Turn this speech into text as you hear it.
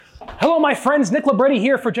Hello, my friends. Nick Labretti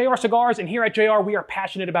here for JR Cigars, and here at JR, we are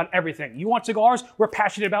passionate about everything. You want cigars? We're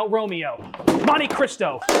passionate about Romeo, Monte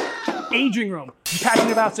Cristo, aging room. You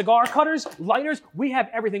passionate about cigar cutters, lighters? We have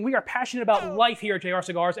everything. We are passionate about life here at JR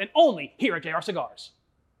Cigars, and only here at JR Cigars.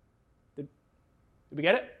 Did we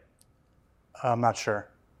get it? I'm not sure.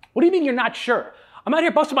 What do you mean you're not sure? I'm out here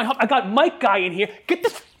busting my hump. I got Mike Guy in here. Get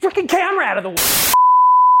this freaking camera out of the way.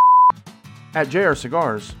 At JR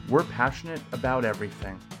Cigars, we're passionate about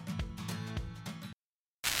everything.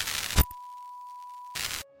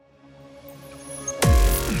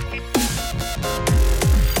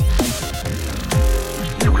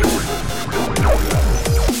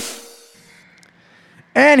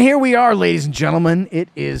 And here we are, ladies and gentlemen. It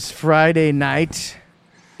is Friday night.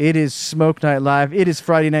 It is Smoke Night Live. It is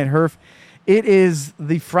Friday Night Herf. It is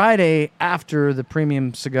the Friday after the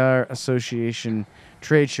Premium Cigar Association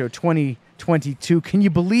Trade Show 2022. Can you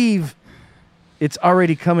believe it's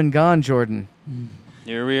already come and gone, Jordan?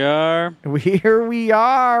 Here we are. Here we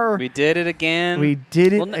are. We did it again. We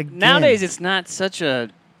did it again. Nowadays, it's not such a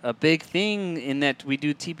big thing in that we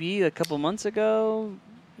do TPE a couple months ago.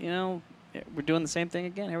 You know, we're doing the same thing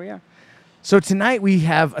again. Here we are. So tonight we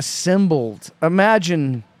have assembled.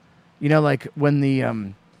 Imagine, you know, like when the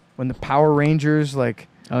Power Rangers, like,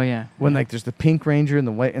 oh yeah, when like there's the Pink Ranger and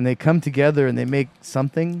the white, and they come together and they make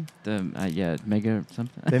something. Mega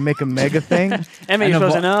something. They make a mega thing. Emma, you're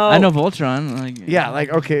supposed to know. I know Voltron. Like, yeah,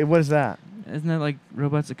 like okay, what is that? Isn't that like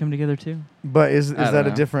robots that come together too? But is that a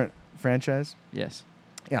know. different franchise? Yes.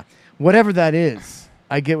 Yeah, whatever that is,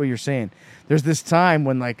 I get what you're saying. There's this time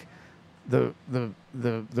when like the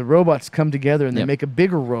robots come together and they make a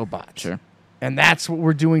bigger robot. Sure. And that's what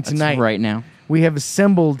we're doing tonight. Right now. We have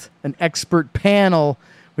assembled an expert panel.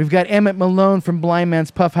 We've got Emmett Malone from Blind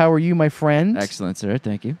Man's Puff. How are you, my friend? Excellent, sir.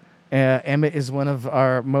 Thank you. Emmett is one of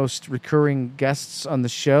our most recurring guests on the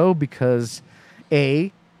show because,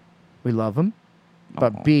 A, we love him,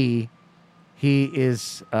 but B, he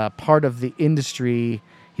is part of the industry.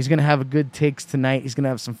 He's going to have a good takes tonight. He's going to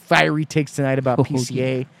have some fiery takes tonight about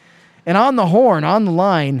PCA. Yeah. And on the horn, on the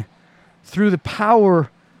line, through the power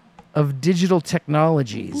of digital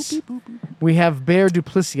technologies, we have Bear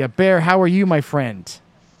Duplicia. Bear, how are you, my friend?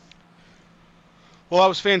 Well, I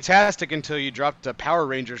was fantastic until you dropped a Power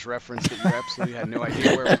Rangers reference that you absolutely had no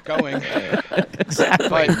idea where it was going.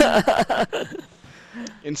 Exactly. But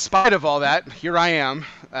in spite of all that, here I am,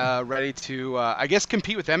 ready to, I guess,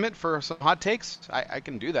 compete with Emmett for some hot takes. I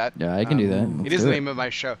can do that. Yeah, I can do that. It is the name of my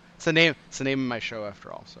show. It's the name of my show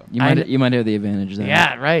after all. So you might have the advantage there.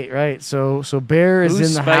 Yeah, right. So Bear is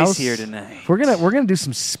in the house here tonight. We're gonna do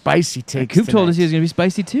some spicy takes. Coop told us he was gonna be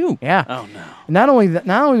spicy too. Yeah. Oh no. Not only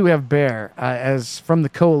do we have Bear as from the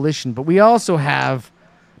coalition, but we also have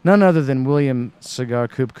none other than William Cigar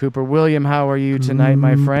Coop Cooper. William, how are you tonight,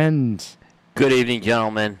 my friend? Good evening,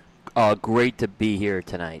 gentlemen. Great to be here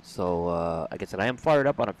tonight. So, like I said, I am fired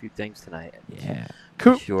up on a few things tonight. Yeah.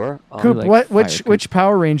 Coop, sure. Coop, which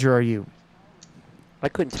Power Ranger are you? I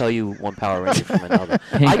couldn't tell you one Power Ranger from another.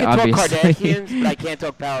 Pink, I can obviously. talk Kardashians, but I can't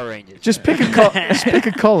talk Power Rangers. Just pick a color. Just pick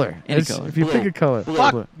a color. Any color. If you pick a color.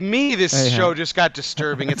 Fuck me, this show just got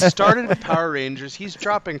disturbing. It started with Power Rangers. He's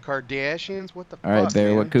dropping Kardashians. What the fuck? All right, Bear.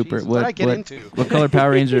 Man? What Cooper? Jesus, What did I get what, into? what color Power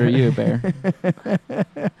Ranger are you, Bear?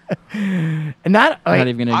 And Not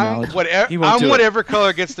even gonna acknowledge. I'm whatever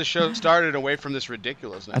color gets the show started away from this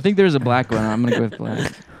ridiculousness. I think there's a black one. I'm gonna go with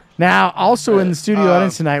black. Now, also in the studio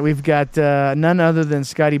audience tonight, we've got none other than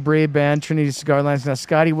Scotty Braband, Trinity Cigar Lines. Now,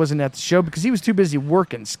 Scotty wasn't at the show because he was too busy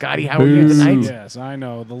working. Scotty, how are you tonight? Yes, I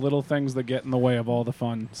know. The little things that get in the way of all the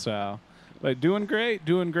fun. So, but doing great.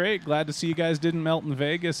 Glad to see you guys didn't melt in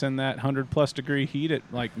Vegas in that 100+ degree heat at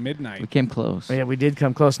like midnight. We came close. Yeah, we did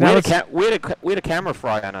come close. We Now had a camera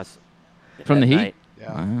fry on us. From the heat? Night.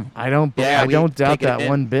 Yeah. Wow. I don't doubt that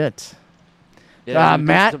one bit. Yeah,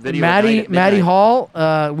 Matty Hall,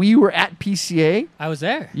 we were at PCA. I was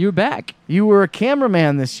there. You were back. You were a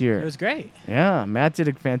cameraman this year. It was great. Yeah, Matt did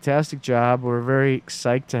a fantastic job. We're very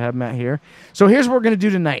psyched to have Matt here. So here's what we're going to do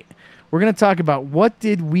tonight. We're going to talk about what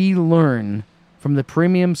did we learn from the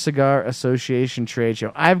Premium Cigar Association Trade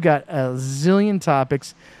Show. I've got a zillion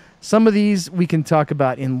topics. Some of these we can talk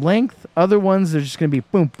about in length. Other ones, they're just going to be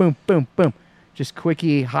boom, boom, boom, boom. Just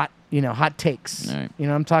quickie, hot takes. All right. You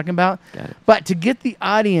know what I'm talking about? Got it. But to get the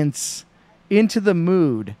audience into the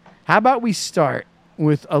mood, how about we start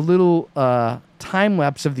with a little time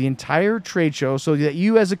lapse of the entire trade show so that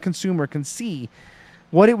you as a consumer can see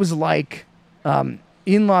what it was like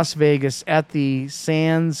in Las Vegas at the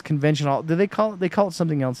Sands Convention Hall. Did they call it? They call it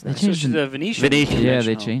something else now. They changed So it. the Venetian. Yeah,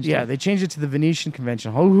 they changed Yeah, it. they changed it to the Venetian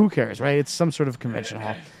Convention Hall. Who cares, right? It's some sort of convention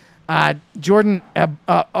hall. Jordan,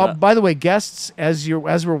 by the way, guests, as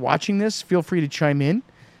we're watching this, feel free to chime in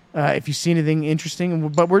if you see anything interesting.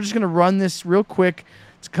 But we're just going to run this real quick.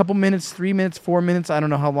 It's a couple minutes, 3 minutes, 4 minutes. I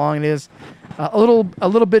don't know how long it is. A little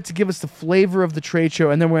bit to give us the flavor of the trade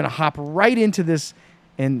show, and then we're going to hop right into this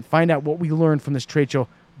and find out what we learned from this trade show.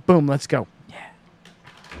 Boom, let's go.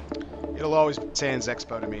 It'll always be Sans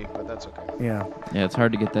Expo to me, but that's okay. Yeah. Yeah, it's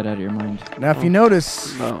hard to get that out of your mind. Now, if you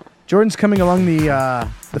notice, Jordan's coming along the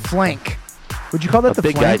flank. Would you call that the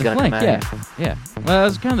big flank? guy's Flank, gonna yeah. Well, it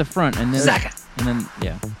was kind of the front, and then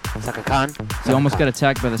yeah. Saka Khan. So you almost got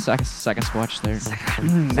attacked by the Saka Squatch there.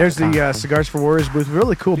 There's the Cigars for Warriors booth.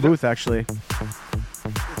 Really cool booth, actually.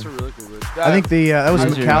 It's a really cool booth. I think that was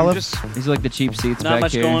McAuliffe. These are like the cheap seats Not back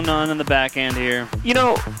much here. going on in the back end here. You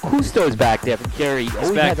know, Cousteau's back there from Kerry. He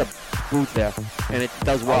always back. has a booth there, and it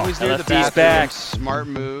does well. Always near the LFD's bathroom. back. Smart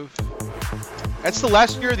move. That's the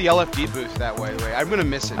last year of the LFD booth that way. I'm gonna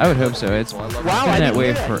miss it. I would hope so. It's I love Wow, it. I been that didn't way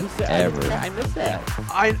hear that. forever. I missed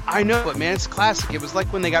that. I know, but man, it's classic. It was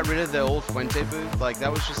like when they got rid of the old Fuente booth. Like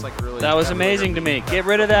that was just like really. That was amazing to me. Get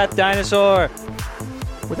rid of that dinosaur.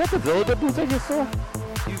 Was that the Villager booth I just saw?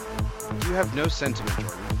 You have no sentiment,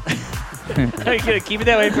 Jordan. Are you gonna keep it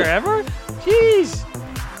that way forever? Jeez.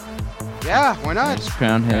 Yeah, why not? There's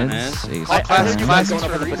Crown Heads. Crown Ace All classic Crown. classics Going for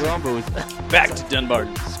up a at the reason. Padron booth. Back to Dunbar.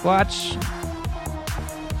 Squatch.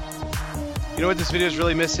 You know what this video is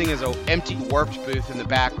really missing is an empty warped booth in the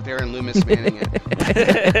back with Aaron Loomis manning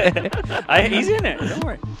it. He's in it. Don't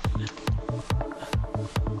worry.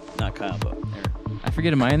 Not Kyle, but Aaron. I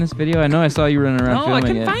forget, am I in this video? I know I saw you running around No, I filming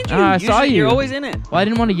couldn't it. find you. I saw you. You're always in it. Well, I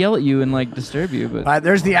didn't want to yell at you and like disturb you, but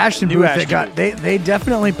There's the Ashton New booth. Ashton They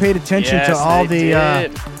definitely paid attention Yes, to all they the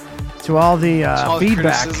did. All the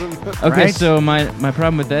feedback. criticism. okay. Right? So my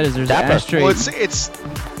problem with that is there's an ashtray. Well, it's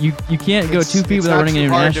you can't go it's- 2 feet it's without not running too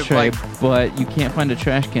into an hard to, ashtray, like- but you can't find a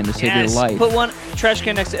trash can to save Yes. your life. Put one trash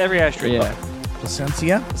can next to every ashtray. Yeah.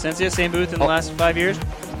 Sensia. Sensia, same booth in the last 5 years.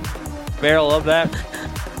 Barrel, love that.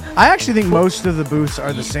 I actually think most of the booths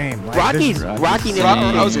are the same. Like, Rocky Rocky's never same.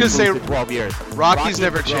 changed I was gonna his say booth in 12 years. Rocky's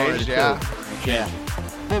never changed. Yeah. Yeah.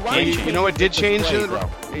 You know what did change? You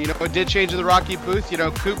know what did change in the Rocky booth? You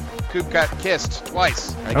know, Coop got kissed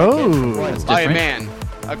twice Oh, by a different. man,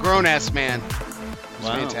 a grown-ass man. It's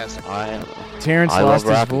Wow. fantastic. Terrence I lost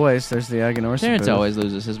love his Rocky. voice. There's the Aganorsa Terrence booth. always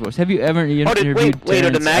loses his voice. Have you ever Oh, interviewed wait, are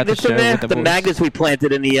Terrence the magnets at the in show there? with The voice? magnets we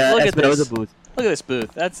planted in the Look at Espinosa this. booth. Look at this booth.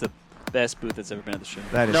 That's the best booth that's ever been at the show.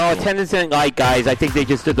 That is No, cool. attendance ain't light, guys. I think they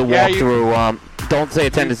just did the Yeah, you- walkthrough. Don't say You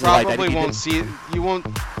attendance is light. I probably think won't see. You won't.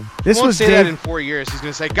 This won't was say that in Dave. 4 years. He's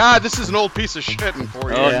gonna say, "God, this is an old piece of shit." In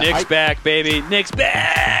 4 Oh, years. Nick's back, baby. Nick's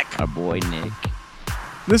back. Our boy Nick.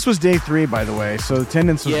 This was day 3, by the way, so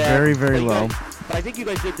attendance was very, very but you low. guys- But I think you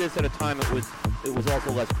guys did this at a time it was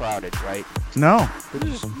also less crowded, right? No,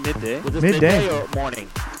 Midday. Was this Midday. or morning?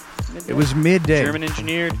 it was midday. German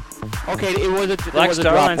engineered. Okay, it was a Black was a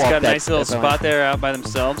Star Line's drop-off got a that- nice little that- spot there out by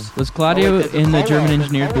themselves. Was Claudio wait, the in the Caldwell- German the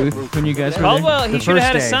engineer Caldwell booth when you guys were there? Caldwell, he The should have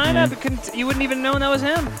had a first day, sign yeah. up. You wouldn't even known that was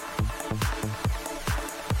him.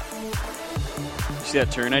 You see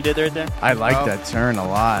that turn I did right there? I like Oh. that turn a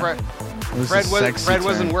lot. Fred, It was Fred, a was, sexy Fred turn.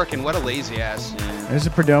 wasn't working. What a lazy ass. There's a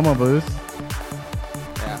Perdomo booth.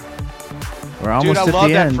 Yeah. We're almost Dude, I at love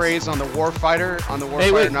the that end. phrase on the Warfighter. On the Warfighter,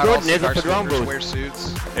 Hey, wait, not all Jordan, there's a cigar Padron smokers booth. wear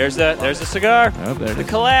suits. There's the cigar. Oh, there it The is.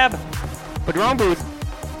 collab. Padron booth.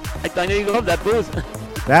 I know you love that booth.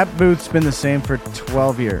 That booth's been the same for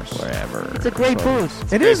 12 years. Forever. It's a great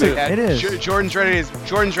booth. It is. Yeah, It is. Jordan's ready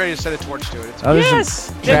to set a torch to it. It's Oh, there's some Yes.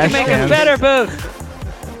 They trash can make a cans. better booth.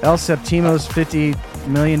 El Septimo's $50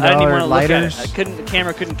 million I didn't even want to look lighters. at it. The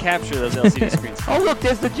camera couldn't capture those LCD screens. Oh, look,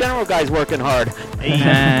 there's the general guys working hard.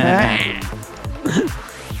 And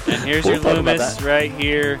here's your We'll talk about Loomis that. right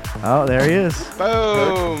here. Oh, there he is.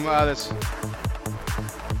 Boom! Oh, that's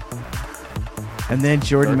And then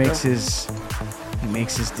Jordan makes his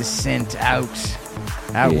descent outwards.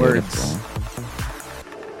 Beautiful.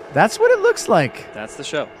 That's what it looks like. That's the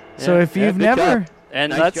show. So if Yeah, you've good never, job.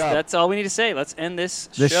 And Nice job. that's all we need to say. Let's end this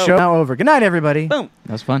the show now over. Good night, everybody. Boom.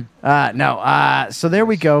 That was fun. So there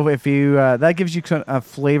we go. If you that gives you a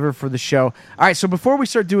flavor for the show. All right. So before we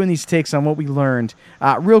start doing these takes on what we learned,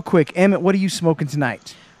 real quick, Emmett, what are you smoking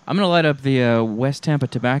tonight? I'm going to light up the West Tampa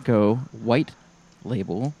Tobacco white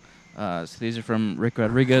label. So these are from Rick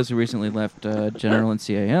Rodriguez, who recently left General and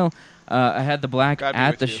CAL. I had the black God be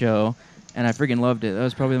at with the you. show, and I freaking loved it. That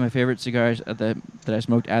was probably my favorite cigars that I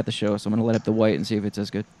smoked at the show, so I'm going to light up the white and see if it's as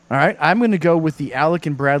good. All right. I'm going to go with the Alec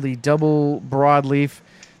and Bradley double broadleaf.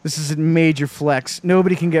 This is a major flex.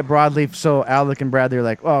 Nobody can get broadleaf, so Alec and Bradley are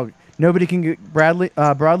like, oh, nobody can get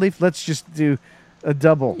broadleaf. Let's just do A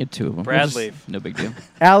double. Get two of them. Bradley. No big deal.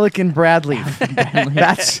 Alec and Bradley.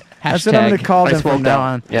 That's what I'm going to call I them from smoked now that.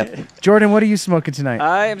 on. Yep. Jordan, what are you smoking tonight?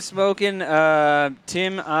 I am smoking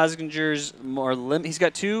Tim Osginger's he's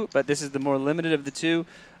got two, but this is the more limited of the two.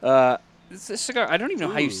 It's a cigar. I don't even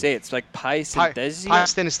know how you say it. It's like Pi Synesthesia? Pi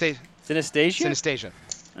Synesthesia. Synesthesia? Synesthesia.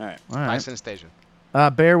 All right. All Pi right.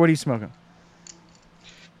 Synesthesia. Bear, what are you smoking?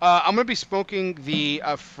 I'm going to be smoking the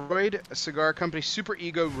Freud Cigar Company Super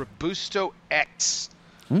Ego Robusto X.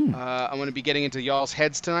 I'm going to be getting into y'all's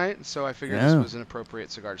heads tonight, so I figured this was an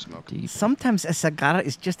appropriate cigar to smoke. Sometimes a cigar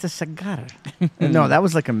is just a cigar. No, that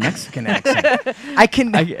was like a Mexican accent.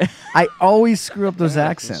 I always screw up those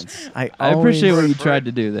accents. I appreciate what you tried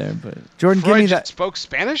to do there, but Jordan, give Freud me just that. spoke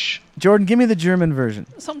Spanish? Jordan, give me the German version.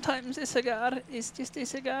 Sometimes a cigar is just a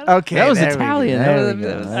cigar. Okay, that was there we go, Italian. there we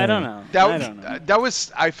go. I don't know. That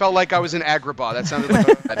was. I felt like I was in Agrabah. That sounded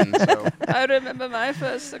like Latin. So. I remember my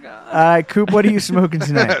first cigar. All right, Coop, what are you smoking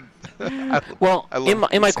tonight? Well, I love in my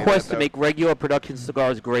you saying quest that, to make regular production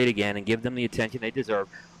cigars great again and give them the attention they deserve,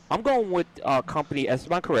 I'm going with company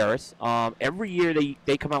Esteban Carreras. Every year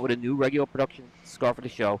they come out with a new regular production cigar for the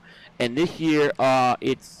show, and this year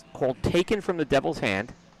it's called Taken from the Devil's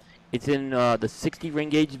Hand. It's in the 60 ring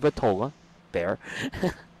gauge Vitola, Bear,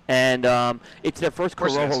 and it's their first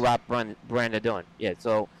Corojo wrap brand they're doing. Yeah,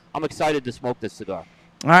 so I'm excited to smoke this cigar.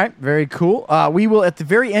 All right, very cool. We will, at the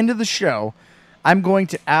very end of the show, I'm going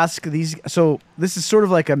to ask these. So this is sort of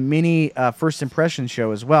like a mini first impression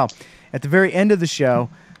show as well. At the very end of the show,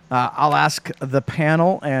 I'll ask the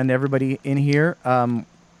panel and everybody in here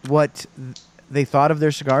what they thought of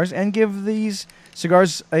their cigars and give these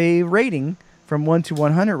cigars a rating from 1 to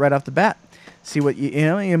 100 right off the bat. See what you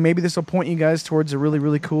know. Maybe this will point you guys towards a really,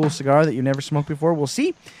 really cool cigar that you've never smoked before. We'll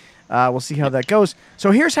see. We'll see how that goes.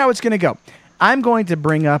 So here's how it's going to go. I'm going to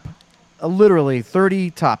bring up literally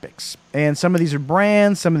 30 topics. And some of these are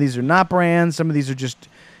brands, some of these are not brands, some of these are just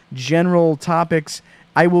general topics.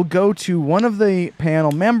 I will go to one of the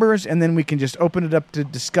panel members, and then we can just open it up to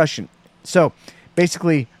discussion. So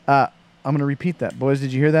basically, I'm going to repeat that. Boys,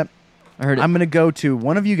 did you hear that? I heard it. I'm going to go to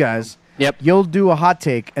one of you guys. Yep. You'll do a hot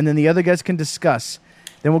take, and then the other guys can discuss.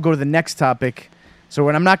 Then we'll go to the next topic. So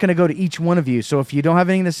I'm not going to go to each one of you. So if you don't have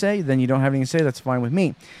anything to say, then you don't have anything to say. That's fine with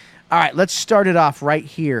me. All right, let's start it off right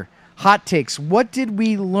here. Hot takes. What did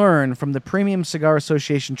we learn from the Premium Cigar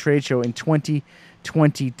Association trade show in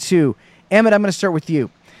 2022? Emmett, I'm going to start with you.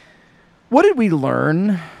 What did we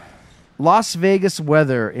learn? Las Vegas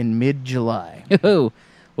weather in mid-July. Oh,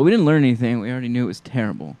 well, we didn't learn anything. We already knew it was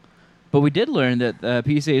terrible. But we did learn that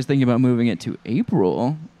PSA is thinking about moving it to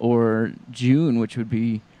April or June, which would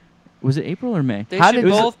be... Was it April or May? They should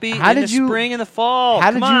both be in the spring and the fall. How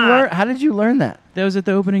did you learn that? That was at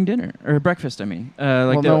the opening dinner or breakfast. I mean,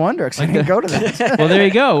 no wonder, because I didn't go to that. Well, there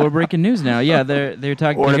you go. We're breaking news now. Yeah, they're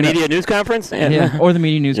talking. Or the media news conference. Yeah, or the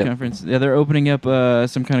media news conference. Yeah, they're opening up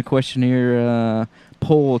some kind of questionnaire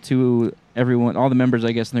poll to everyone, all the members,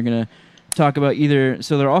 I guess, and they're going to talk about either.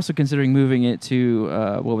 So they're also considering moving it to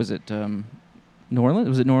what was it? New Orleans?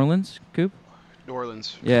 Was it New Orleans, Coop? New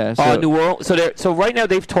Orleans. Yeah. So New Orleans. So right now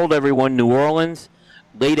they've told everyone New Orleans,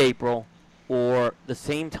 late April, or the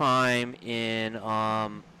same time in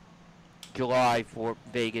July for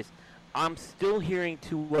Vegas. I'm still hearing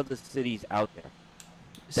two other cities out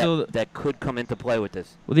there that could come into play with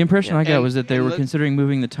this. Well, the impression I got was that they were let- considering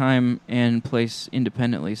moving the time and place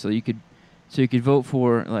independently, so you could vote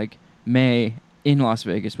for like May in Las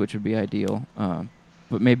Vegas, which would be ideal.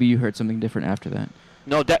 But maybe you heard something different after that.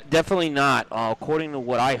 No, definitely not. According to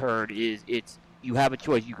what I heard, you have a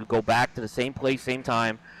choice. You could go back to the same place, same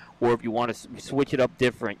time, or if you want to switch it up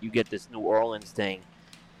different, you get this New Orleans thing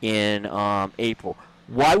in April.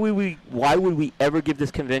 Why would we ever give this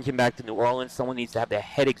convention back to New Orleans? Someone needs to have their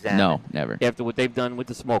head examined. No, never. After what they've done with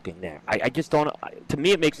the smoking there, I just don't. To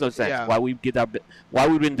me, it makes no sense. Yeah. Why we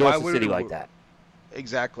endorse a city would- like that?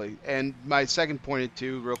 Exactly. And my second point,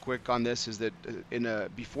 too, real quick on this, is that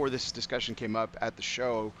before this discussion came up at the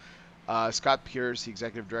show, Scott Pierce, the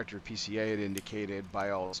executive director of PCA, had indicated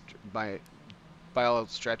by all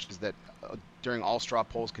stretches that during all straw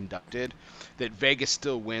polls conducted, that Vegas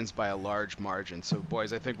still wins by a large margin. So,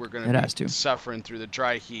 boys, I think we're going to be suffering through the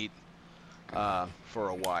dry heat for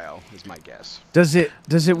a while, is my guess. Does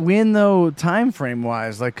it win though, time frame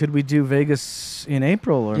wise? Like, could we do Vegas in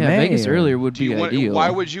April or May? Yeah, Vegas or? earlier would be ideal. Why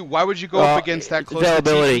would you go up against that close to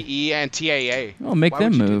TPE and TAA? Well, make Why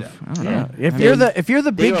them would you do move. that? I don't Yeah. know. If you're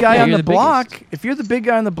the big guy on the block, But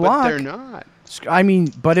they're not. I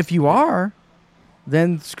mean, but if you are,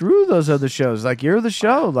 then screw those other shows. Like, you're the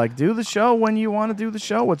show. Like, do the show when you want to do the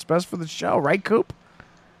show. What's best for the show, right, Coop?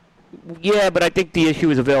 Yeah, but I think the issue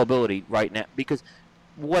is availability right now because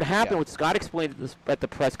what happened, what Scott explained at the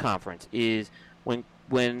press conference, is when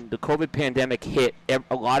the COVID pandemic hit,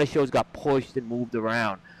 a lot of shows got pushed and moved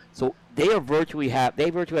around. So they virtually have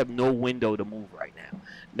no window to move right now.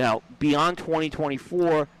 Now, beyond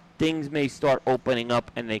 2024, things may start opening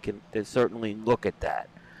up, and they certainly look at that.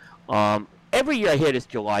 Every year I hear this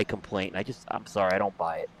July complaint. I'm sorry, I don't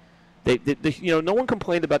buy it. No one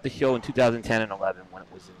complained about the show in 2010 and 11 when it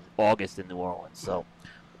was in August in New Orleans. So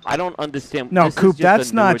I don't understand. No, This is Coop, just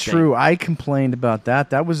that's a newer not thing. true. I complained about that.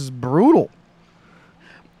 That was brutal.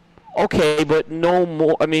 Okay, but no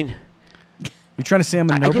more. I mean, You trying to say I'm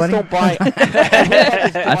a I just nobody? don't buy. I hear about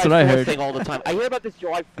this That's what I July 4th heard. Thing all the time. I hear about this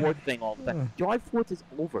July 4th thing all the time. July 4th is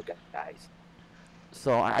over, guys.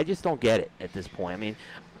 So I just don't get it at this point. I mean,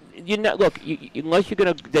 unless you're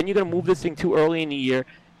gonna move this thing too early in the year.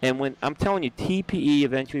 And when I'm telling you, TPE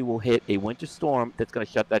eventually will hit a winter storm that's going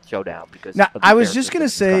to shut that show down because. Now, of the I was embarrassment just gonna of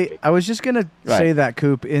this say, country. say that,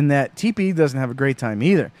 Coop, in that TPE doesn't have a great time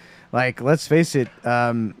either. Like, let's face it.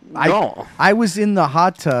 No. I was in the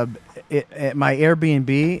hot tub at my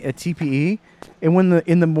Airbnb at TPE, and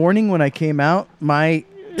in the morning when I came out, my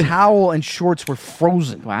towel and shorts were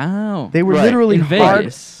frozen. Wow. They were Right. literally In hard.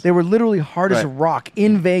 Vegas. They were literally hard as a Right. rock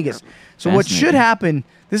in Vegas. So what should Fascinating. happen?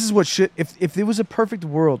 This is what should if there was a perfect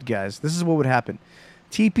world, guys. This is what would happen.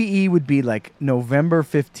 TPE would be like November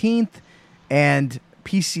 15th, and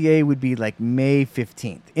PCA would be like May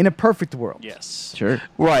 15th. In a perfect world. Yes. Sure.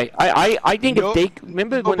 Right. I think No- if they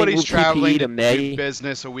remember when they Nobody's moved traveling TPE to do May.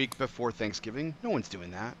 business a week before Thanksgiving. No one's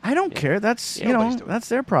doing that. I don't care. That's Yeah, nobody's doing that's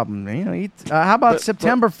their problem. How about But-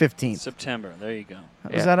 September 15th? September. There you go.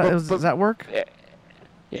 Does Yeah. that But- does that work?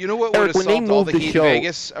 You know what Eric, would have when they solved all moved the the heat show- in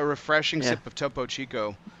Vegas? A refreshing Yeah. sip of Topo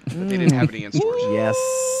Chico that they didn't have any in stores. Yes.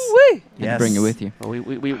 You Yes. bring it with you. Well,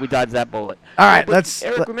 we dodged that bullet. All right, But let's-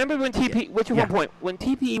 Eric, let- remember when TPE? What's your Yeah. one point? When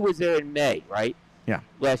TPE was there in May, right? Yeah.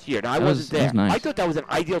 Last year. Now I That was- wasn't that there. was nice. I thought that was an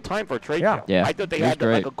ideal time for a trade Yeah. show. Yeah, I thought they it was had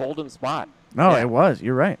like great. a golden spot. No, Yeah. it was.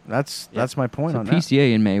 You're right. That's my point So on that.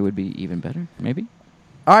 PCA in May would be even better, maybe.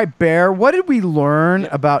 All right, Bear, what did we learn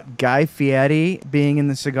about Guy Fieri being in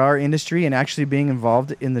the cigar industry and actually being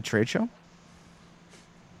involved in the trade show?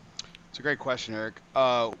 It's a great question, Eric.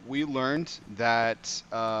 We learned that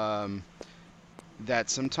that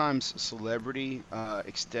sometimes celebrity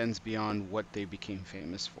extends beyond what they became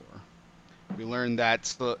famous for. We learned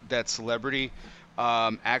that that celebrity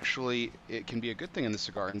actually it can be a good thing in the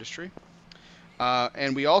cigar industry.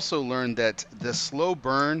 And we also learned that the slow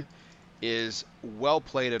burn is well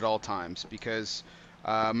played at all times because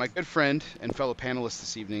my good friend and fellow panelist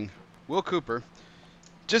this evening, Will Cooper,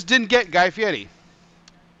 just didn't get Guy Fieri.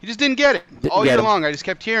 He just didn't get it all get year him. long. I just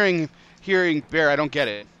kept hearing Bear, I don't get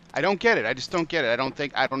it. I don't get it. I just don't get it. I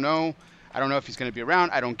don't know. I don't know if he's going to be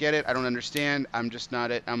around. I don't get it. I don't understand. I'm just not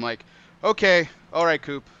it. I'm like, okay, all right,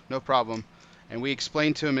 Coop, no problem. And we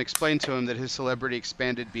explained to him that his celebrity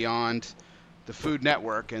expanded beyond the Food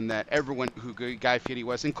Network and that everyone who Guy Fieri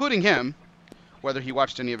was, including him, whether he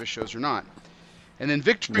watched any of his shows or not. And then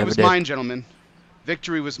victory Never was did. mine, gentlemen.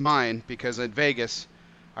 Victory was mine because at Vegas,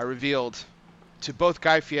 I revealed to both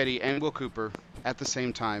Guy Fieri and Will Cooper at the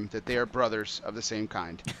same time that they are brothers of the same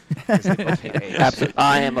kind. 'Cause they both hate eggs. Absolutely.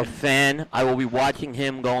 I am a fan. I will be watching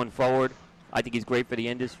him going forward. I think he's great for the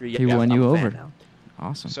industry. He Yeah, won I'm you a fan over. now.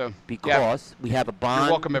 Awesome. So Because we have a bond.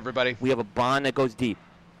 you're welcome, everybody. We have a bond that goes deep.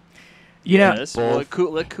 You know, Yes. Well,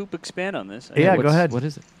 let Coop expand on this. Yeah, go What's- ahead. What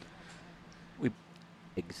is it?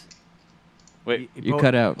 Eggs. Wait. You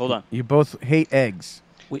cut out. Hold on. You both hate eggs.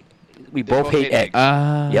 We both hate eggs.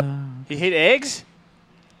 Yep. He hate eggs?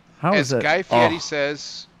 How is As that? Guy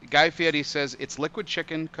Fieri Oh. says, it's liquid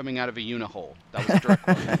chicken coming out of a unihole. That was a direct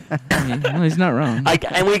quote. Well, he's not wrong.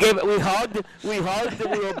 And we hugged, we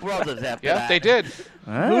were brothers after Yeah, that. they did.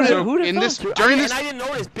 Ah. So who'd have in this thought? during and this, I didn't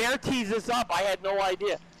notice. Bear teased this up. I had no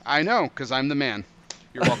idea. I know because I'm the man.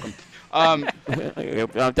 You're welcome.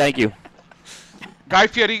 Thank you. Guy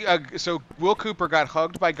Fieri. So Will Cooper got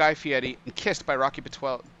hugged by Guy Fieri and kissed by Rocky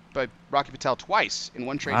Patel twice in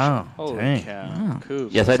one trade Wow. Holy dang. cow. Wow. Coop.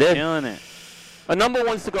 Yes, I did. Killing it. A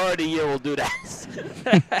 #1 cigar of the year will do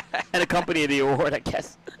that. And a company of the award, I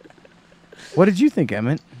guess. What did you think,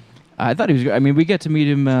 Emmett? I thought he was good. I mean, we got to meet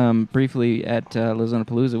him briefly at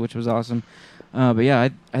Lozona-Palooza, which was awesome. But yeah,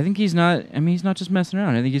 I think he's not. I mean, he's not just messing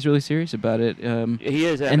around. I think he's really serious about it. He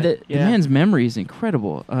is. And the yeah. man's memory is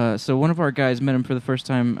incredible. So one of our guys met him for the first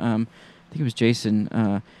time. I think it was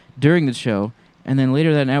Jason during the show, and then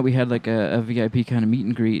later that night we had like a VIP kind of meet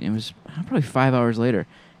and greet. And it was probably 5 hours later,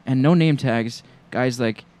 and no name tags. Guys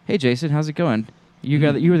like, hey Jason, how's it going? You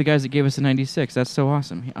were the guys that gave us the '96. That's so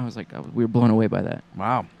awesome. I was like, we were blown away by that.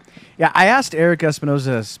 Wow. Yeah, I asked Eric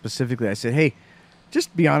Espinosa specifically. I said, "Hey,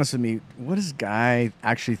 just be honest with me. What does Guy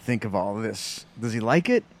actually think of all of this? Does he like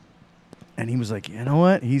it?" And he was like, "You know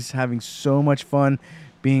what? He's having so much fun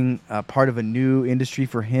being part of a new industry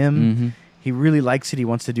for him. Mm-hmm. He really likes it. He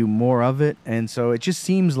wants to do more of it, and so it just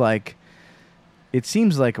seems like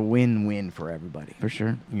a win-win for everybody For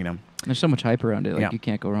sure. You know." There's so much hype around it. Like Yeah. you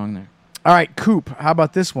can't go wrong there. All right, Coop. How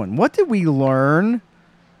about this one? What did we learn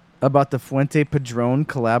about the Fuente Padron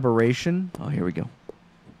collaboration? Oh, here we go.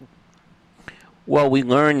 Well, we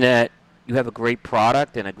learned that you have a great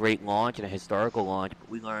product and a great launch and a historical launch, but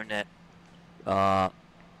we learned that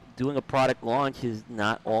doing a product launch is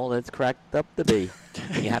not all that's cracked up to be.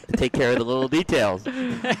 And you have to take care of the little details,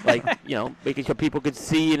 like making sure people can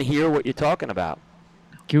see and hear what you're talking about.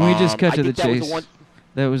 Can we just cut I to the think that was the chase? one-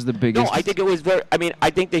 That was the biggest. No, I think it was very. I mean, I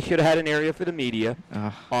think they should have had an area for the media.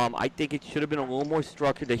 Ugh. I think it should have been a little more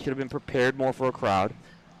structured. They should have been prepared more for a crowd.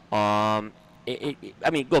 I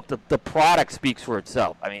mean, look, the product speaks for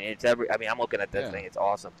itself. I mean, I'm looking at this thing; it's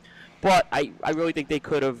awesome. But I really think they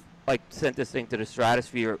could have sent this thing to the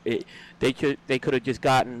stratosphere. They could have just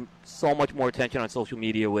gotten so much more attention on social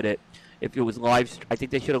media with it. If it was live, I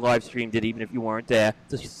think they should have live streamed it, even if you weren't there,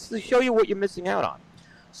 to show you what you're missing out on.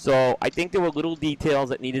 So I think there were little details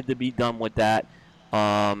that needed to be done with that,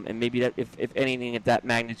 and maybe that if anything at that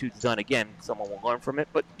magnitude is done again, someone will learn from it.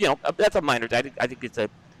 But that's a minor. I think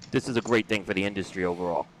this is a great thing for the industry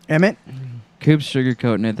overall. Emmett? Coop's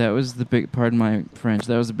sugarcoating it. That was the big. Pardon my French.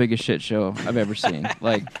 That was the biggest shit show I've ever seen.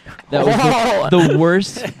 Like that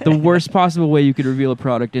was the worst possible way you could reveal a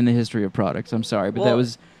product in the history of products. I'm sorry, but that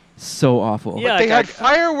was so awful. Yeah, they had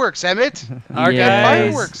fireworks, Emmett. Our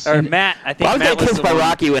Yes. guys, or Matt, I think Well, I was Matt getting was kissed the by one.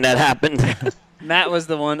 Rocky when that happened. Matt was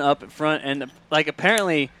the one up front, and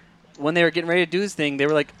apparently, when they were getting ready to do this thing, they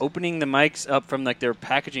were opening the mics up from their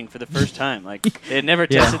packaging for the first time. They had never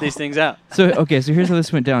tested these things out. So here's how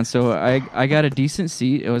this went down. So I got a decent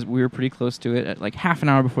seat. We were pretty close to it at half an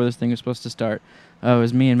hour before this thing was supposed to start. It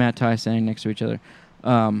was me and Matt Ty standing next to each other,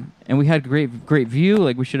 and we had great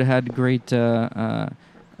view. We should have had great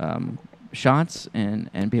shots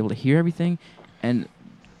and be able to hear everything, and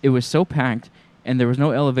it was so packed. And there was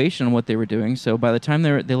no elevation on what they were doing. So by the time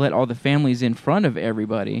they let all the families in front of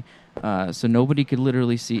everybody, so nobody could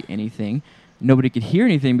literally see anything. Nobody could hear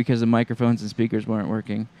anything because the microphones and speakers weren't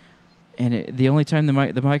working. And the only time the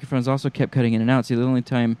microphones also kept cutting in and out. So the only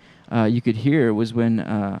time you could hear was when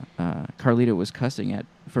Carlito was cussing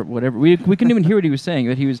for whatever. We couldn't even hear what he was saying,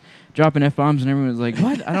 but he was dropping F-bombs and everyone was like,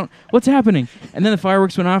 what? What's happening? And then the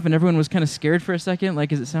fireworks went off and everyone was kind of scared for a second.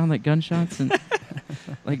 Does it sound like gunshots? And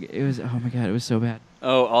it was, oh my God, it was so bad.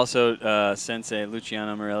 Oh, also, Sensei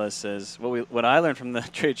Luciano Morales says, what I learned from the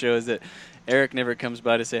trade show is that Eric never comes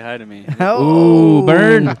by to say hi to me. Ooh,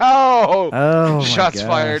 burn. Oh, shots my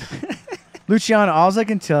fired. Luciano, all I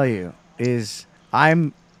can tell you is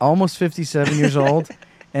I'm almost 57 years old,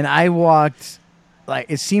 and I walked,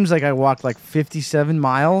 it seems like I walked 57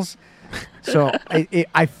 miles. So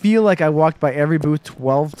I feel like I walked by every booth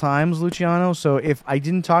 12 times, Luciano. So if I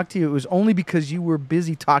didn't talk to you, it was only because you were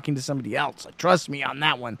busy talking to somebody else. Trust me on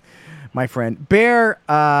that one, my friend. Bear,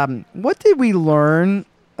 what did we learn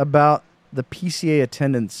about the PCA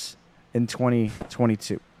attendance in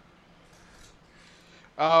 2022?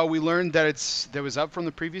 We learned that that was up from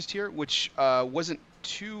the previous year, which wasn't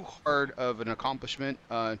too hard of an accomplishment,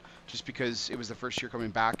 just because it was the first year coming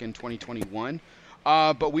back in 2021.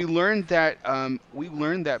 But we learned that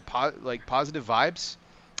positive vibes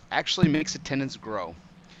actually makes attendance grow.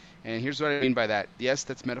 And here's what I mean by that. Yes,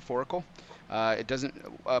 that's metaphorical. It doesn't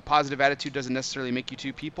positive attitude doesn't necessarily make you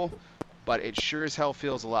two people, but it sure as hell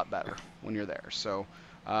feels a lot better when you're there. So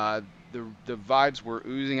the vibes were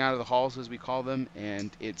oozing out of the halls, as we call them,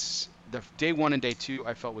 and it's the day 1 and day 2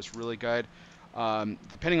 I felt was really good.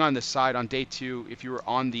 Depending on the side, on day 2, if you were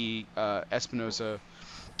on the Espinosa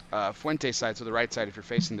Fuente side, so the right side, if you're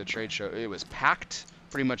facing the trade show, it was packed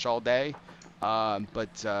pretty much all day.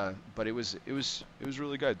 But it was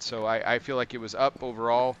really good. So I feel like it was up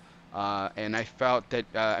overall, and I felt that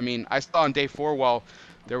I saw on day 4, while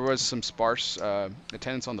there was some sparse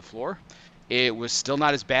attendance on the floor, it was still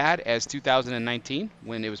not as bad as 2019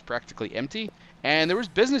 when it was practically empty, and there was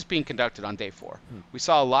business being conducted on day 4. We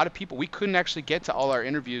saw a lot of people. We couldn't actually get to all our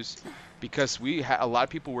interviews because a lot of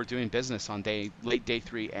people were doing business on late day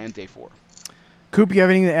 3 and day 4. Coop, you have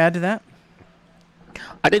anything to add to that?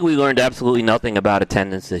 I think we learned absolutely nothing about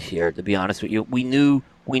attendance this year, to be honest with you. We knew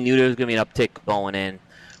there was going to be an uptick going in.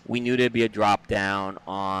 We knew there'd be a drop down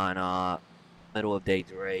on middle of day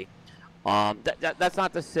 3. That's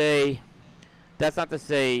not to say it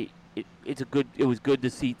was good to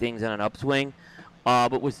see things in an upswing.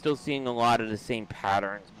 but we're still seeing a lot of the same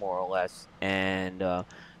patterns, more or less. And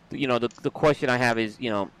the question I have is,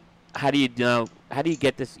 how do you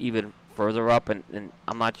get this even further up? And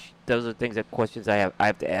I'm not. Those are questions I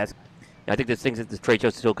have to ask. I think there's things that the trade show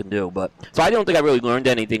still can do, so I don't think I really learned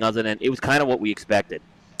anything other than it was kind of what we expected.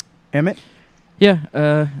 Emmett?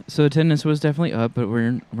 Yeah, so attendance was definitely up, but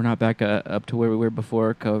we're not back up to where we were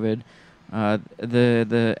before COVID.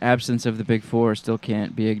 The absence of the Big Four still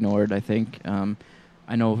can't be ignored, I think.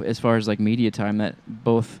 I know as far as like media time, that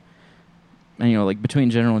both, like between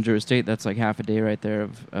General and Drew Estate, that's like half a day right there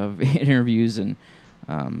of interviews, and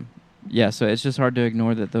so it's just hard to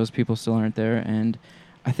ignore that those people still aren't there. And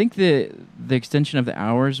I think the extension of the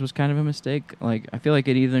hours was kind of a mistake. Like, I feel like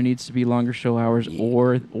it either needs to be longer show hours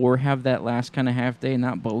or have that last kind of half day,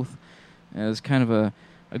 not both. It was kind of a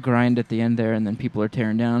grind at the end there, and then people are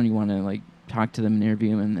tearing down, and you want to like talk to them and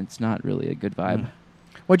interview them, and it's not really a good vibe.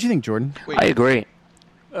 What do you think, Jordan? I agree.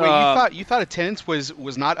 Wait, you thought attendance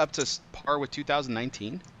was not up to par with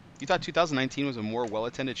 2019? You thought 2019 was a more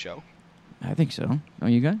well-attended show? I think so. Oh,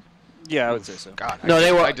 you guys? Yeah, I would say so. God, no,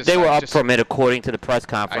 they were up from it according to the press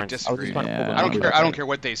conference. I disagree. I don't care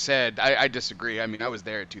what they said. I disagree. I mean, I was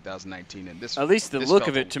there in 2019, and this. At least the look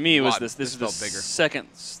of it to me was this is the bigger. second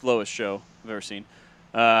slowest show I've ever seen.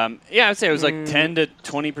 I'd say it was like 10 to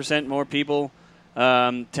 20% more people,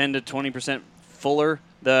 10 to 20% fuller.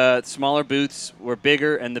 The smaller booths were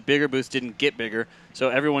bigger, and the bigger booths didn't get bigger, so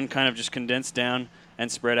everyone kind of just condensed down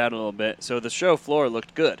and spread out a little bit. So the show floor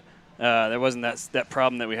looked good. There wasn't that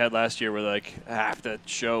problem that we had last year where like half the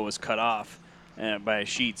show was cut off by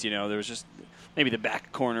sheets. There was just maybe the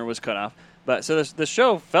back corner was cut off. But so the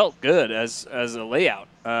show felt good as a layout.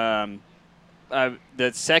 The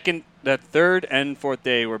third and fourth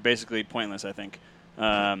day were basically pointless, I think.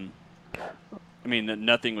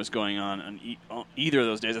 Nothing was going on either of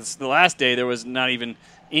those days. It's the last day, there was not even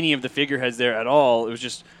any of the figureheads there at all. It was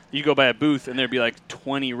just you go by a booth and there'd be like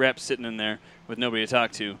 20 reps sitting in there with nobody to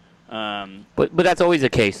talk to. But that's always the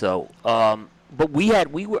case, though. But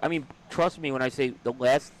trust me when I say the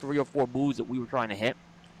last 3 or 4 booths that we were trying to hit,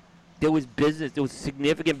 there was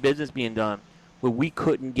significant business being done where we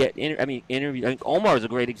couldn't get interviews. I think Omar is a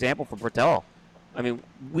great example for Portello.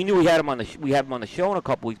 We knew we had him on the show in a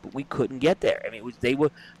couple weeks, but we couldn't get there. They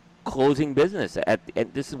were closing business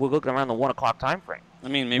we're looking around the 1 o'clock time frame.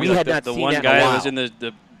 Maybe the one guy that was in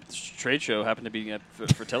the trade show happened to be at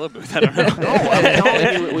Portello booth. I don't know. No, I'm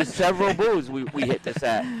telling you, it was several booths we hit this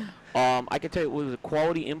at. I can tell you, it was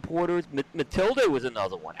Quality Importers. Matilda was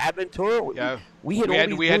another one. Adventura. Yeah. We had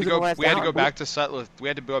to go back to Sutliff. We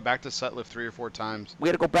had to go back to Sutliff 3 or 4 times. We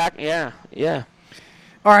had to go back. Yeah.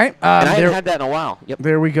 All right. And I haven't had that in a while. Yep.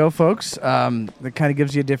 There we go, folks. That kind of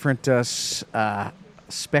gives you a different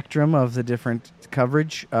spectrum of the different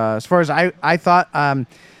coverage. As far as I thought,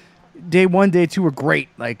 day 1, day 2 were great.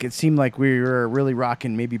 Like, it seemed like we were really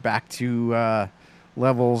rocking, maybe back to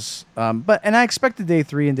levels. And I expected day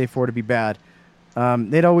 3 and day 4 to be bad.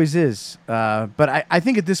 It always is. But I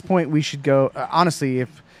think at this point we should go. Honestly,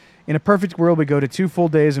 if in a perfect world we go to 2 full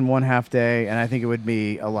days and 1 half day, and I think it would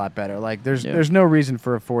be a lot better. Like, there's no reason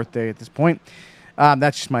for a 4th day at this point.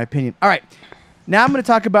 That's just my opinion. All right. Now I'm going to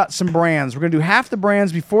talk about some brands. We're going to do half the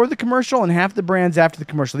brands before the commercial and half the brands after the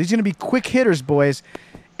commercial. These are going to be quick hitters, boys,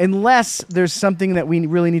 unless there's something that we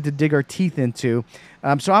really need to dig our teeth into.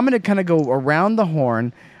 So I'm going to kind of go around the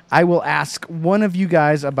horn. I will ask one of you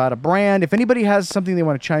guys about a brand. If anybody has something they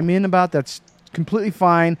want to chime in about, that's completely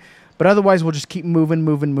fine. But otherwise, we'll just keep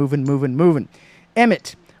moving.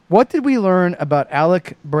 Emmett, what did we learn about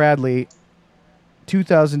Alec Bradley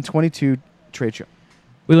 2022 trade show?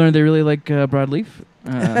 We learned they really like broadleaf.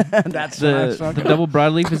 That's the double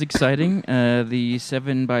broadleaf is exciting. The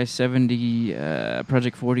 7x70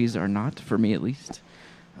 Project 40s are not, for me at least.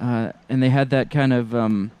 And they had that kind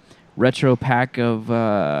of retro pack of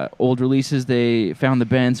old releases they found the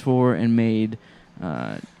bands for and made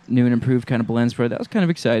new and improved kind of blends for it. That was kind of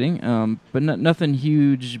exciting, but nothing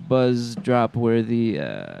huge buzz drop where the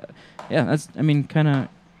that's kind of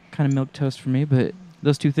milquetoast for me, but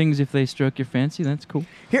those 2 things, if they stroke your fancy, that's cool.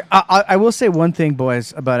 Here, I will say one thing,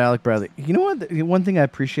 boys, about Alec Bradley. You know what? One thing I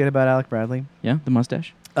appreciate about Alec Bradley? Yeah, the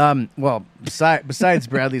mustache. Well, besides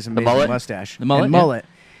Bradley's amazing mustache, the mullet, mullet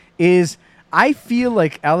is I feel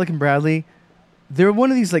like Alec and Bradley, they're one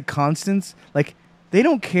of these like constants. Like, they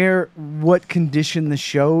don't care what condition the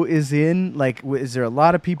show is in. Like, is there a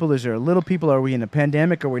lot of people? Is there a little people? Are we in a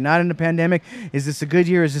pandemic? Are we not in a pandemic? Is this a good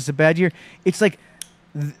year? Is this a bad year? It's like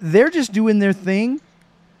they're just doing their thing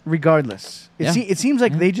regardless. It seems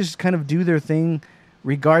like they just kind of do their thing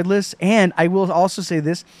regardless. And I will also say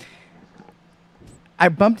this. I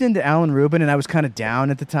bumped into Alan Rubin, and I was kind of down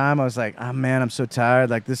at the time. I was like, oh, man, I'm so tired.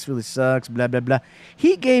 Like, this really sucks, blah, blah, blah.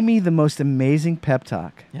 He gave me the most amazing pep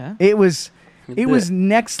talk. Yeah? It was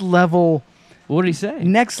next level. What did he say?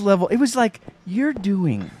 Next level. It was like, you're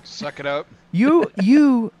doing. Suck it up.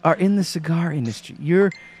 You are in the cigar industry.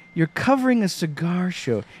 You're covering a cigar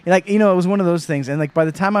show. Like, it was one of those things. And like by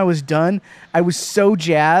the time I was done, I was so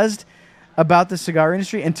jazzed about the cigar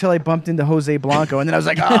industry until I bumped into Jose Blanco, and then I was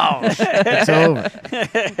like, oh, it's over.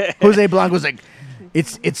 Jose Blanco was like,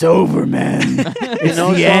 it's over, man. It's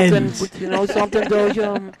the end. You know something,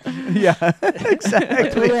 Dojo? Yeah, exactly.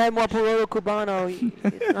 Until we had more Poroto Cubano,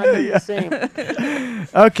 it's not the same.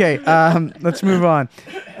 Okay, let's move on.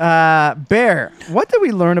 Bear, what did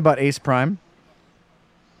we learn about Ace Prime?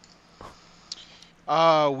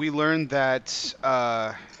 We learned that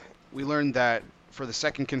for the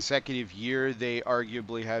second consecutive year, they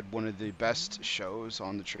arguably had one of the best shows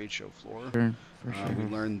on the trade show floor. Sure. We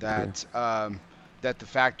learned that that the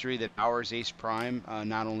factory that powers Ace Prime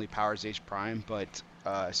not only powers Ace Prime, but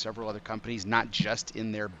several other companies, not just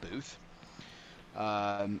in their booth.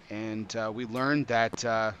 And we learned that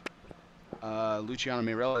Luciano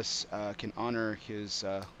Mireles can honor his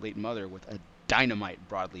late mother with a dynamite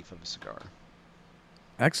broadleaf of a cigar.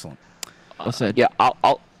 Excellent. Well said. Yeah,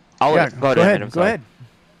 I'll go ahead. Go ahead.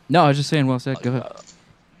 No, I was just saying, well said. Go ahead.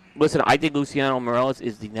 Listen, I think Luciano Mireles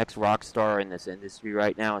is the next rock star in this industry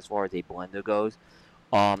right now as far as a blender goes.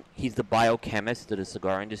 He's the biochemist of the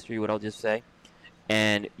cigar industry, what I'll just say.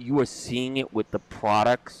 And you are seeing it with the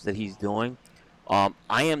products that he's doing. I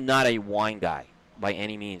am not a wine guy by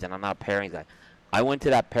any means, and I'm not a pairings guy. I went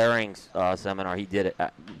to that pairings seminar he did it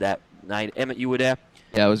that night. Emmett, you were there?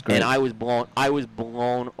 Yeah, it was great. And I was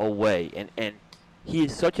blown away. And he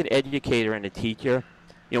is such an educator and a teacher.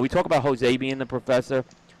 We talk about Jose being the professor.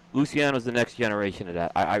 Luciano's the next generation of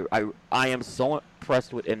that. I am so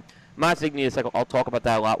impressed with him. Monsigny, I'll talk about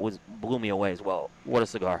that a lot, blew me away as well. What a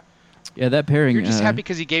cigar. Yeah, that pairing. You're just happy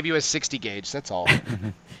because he gave you a 60 gauge. That's all.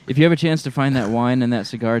 If you have a chance to find that wine and that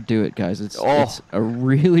cigar, do it, guys. It's a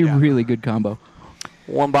really, really good combo.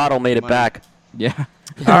 One bottle made it back. Yeah.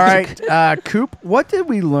 All right, Coop, what did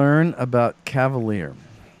we learn about Cavalier?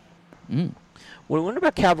 What we learned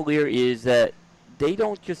about Cavalier is that they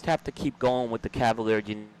don't just have to keep going with the Cavalier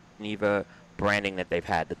Geneva branding that they've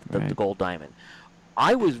had, the Gold Diamond.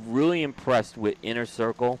 I was really impressed with Inner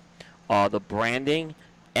Circle, the branding,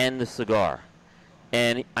 and the cigar.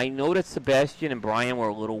 And I know that Sebastian and Brian were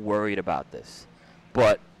a little worried about this,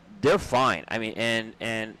 but they're fine. I mean,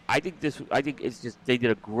 and I think it's just they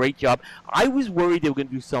did a great job. I was worried they were going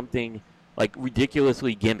to do something like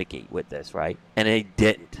ridiculously gimmicky with this, right? And they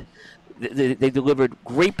didn't. They delivered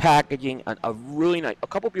great packaging, a really nice. A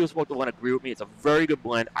couple people spoke to one agree with me. It's a very good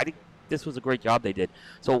blend. I think this was a great job they did.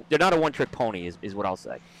 So they're not a one-trick pony, is what I'll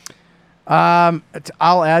say.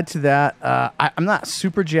 I'll add to that. I'm not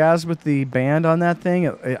super jazzed with the band on that thing.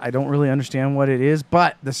 I don't really understand what it is,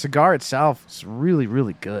 but the cigar itself is really,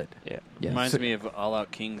 really good. Yeah. Reminds me of All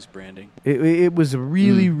Out Kings branding. It was a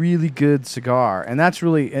really, really good cigar, and that's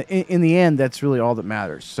really, in the end, that's really all that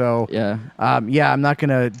matters. So, I'm not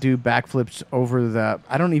gonna do backflips over the.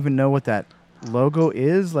 I don't even know what that logo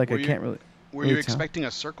is. Like, I can't really. Were you expecting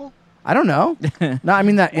a circle? I don't know. No, I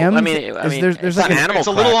mean that M. There's like it's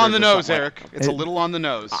a little on the nose, Eric. It's a little on the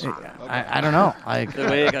nose. I don't know. The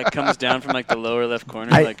way it comes down from like the lower left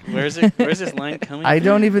corner, where's this line coming? I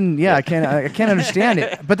don't even. Yeah, I can't understand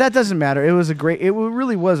it. But that doesn't matter. It was a great. It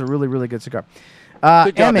really was a really, really good cigar.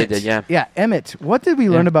 Good job Emmett, they did, yeah. Yeah, Emmett. What did we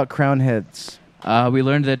learn about Crown Heads? We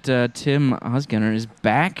learned that Tim Hosgunner is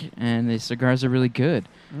back, and the cigars are really good.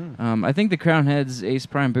 I think the Crown Heads Ace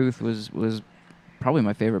Prime booth was probably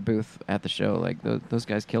my favorite booth at the show. Like those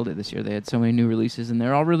guys killed it this year. They had so many new releases, and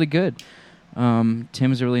they're all really good.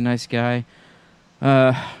 Tim's a really nice guy.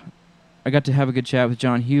 I got to have a good chat with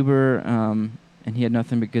John Huber, and he had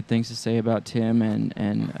nothing but good things to say about Tim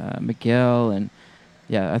and Miguel. And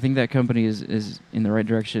yeah, I think that company is in the right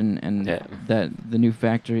direction, and that the new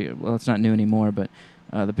factory. Well, it's not new anymore, but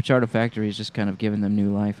the Pichardo factory is just kind of giving them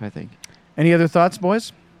new life, I think. Any other thoughts,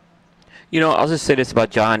 boys? I'll just say this about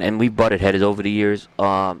John, and we've butted heads over the years.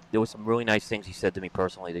 There were some really nice things he said to me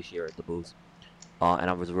personally this year at the booth, and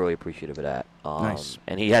I was really appreciative of that. Nice.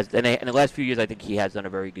 And he has, in the last few years, I think he has done a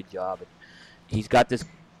very good job. He's got his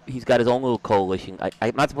own little coalition.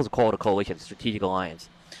 I'm not supposed to call it a coalition, it's a strategic alliance.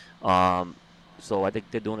 So I think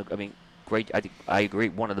they're doing, great. I agree,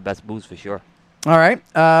 one of the best booths for sure. All right,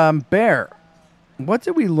 Bear. What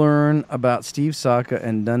did we learn about Steve Saka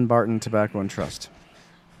and Dunbarton Tobacco and Trust?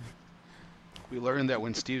 We learned that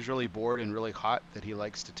when Steve's really bored and really hot, that he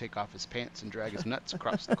likes to take off his pants and drag his nuts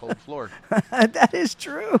across the cold floor. That is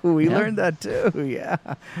true. We learned that too. Yeah.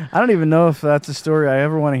 I don't even know if that's a story I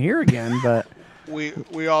ever want to hear again, but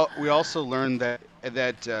We also learned that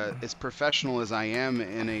as professional as I am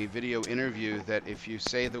in a video interview, that if you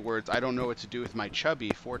say the words "I don't know what to do with my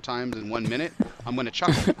chubby" 4 times in 1 minute, I'm going to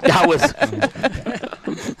chuckle. That was.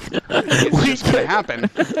 It's just going to happen.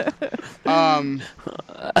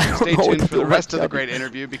 Stay tuned for the rest of the great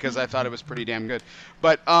interview because I thought it was pretty damn good.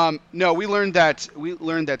 But no, we learned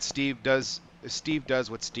that Steve does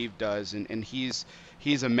what Steve does, and he's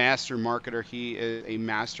a master marketer. He is a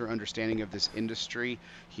master understanding of this industry.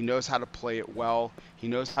 He knows how to play it well. He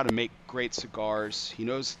knows how to make great cigars. He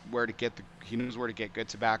knows where to get good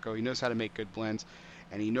tobacco. He knows how to make good blends,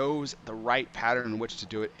 and he knows the right pattern in which to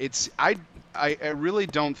do it. I really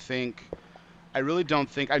don't think. I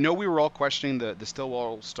know we were all questioning the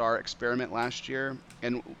Stillwell Star experiment last year,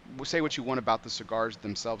 and we'll say what you want about the cigars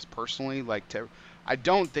themselves personally. I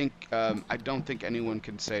don't think anyone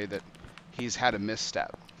can say that he's had a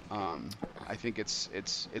misstep. I think it's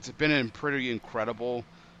been a pretty incredible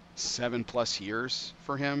 7+ years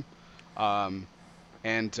for him, I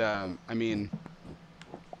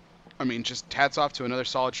mean, just hats off to another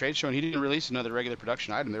solid trade show, and he didn't release another regular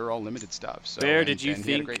production item. They were all limited stuff. So, Bear, did you think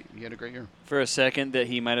he had a great year for a second that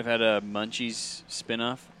he might have had a Munchies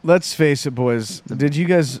spinoff? let's face it, boys. Did you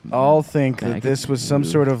guys all think that this was some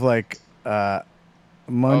sort of like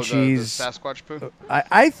Munchies? The Sasquatch poo?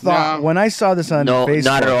 I thought when I saw this on Facebook.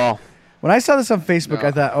 Not at all. When I saw this on Facebook,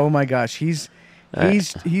 I thought, oh my gosh, he's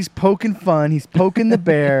poking fun. He's poking the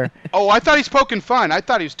bear. Oh, I thought he's poking fun. I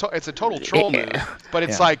thought it's a total troll move. But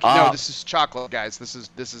it's no, this is chocolate, guys. This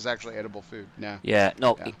is actually edible food. No. Yeah,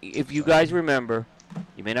 no. Yeah. If you guys remember,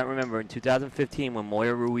 you may not remember, in 2015 when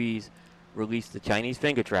Moya Ruiz released the Chinese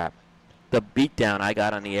finger trap, the beatdown I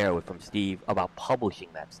got on the air from Steve about publishing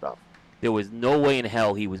that stuff. There was no way in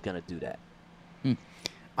hell he was going to do that.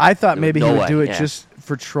 I thought maybe he would do it just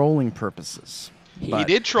for trolling purposes. He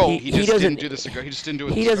did troll. He just didn't do the cigar. He just didn't do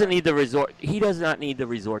it. He doesn't need the resort. He does not need to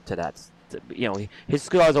resort to that. His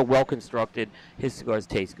cigars are well constructed. His cigars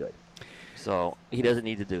taste good, so he doesn't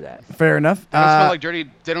need to do that. Fair enough. They don't smell like dirty.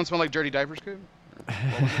 They don't smell like dirty diapers, Coop?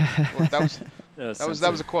 That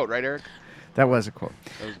was a quote, right, Eric? That was a quote.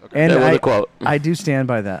 Okay. And that was a quote. I do stand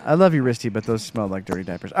by that. I love you, Risty, but those smell like dirty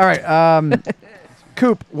diapers. All right.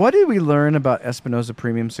 Coop, what did we learn about Espinosa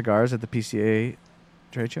Premium Cigars at the PCA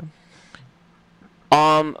trade show?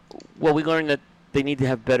 Well, we learned that they need to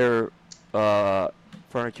have better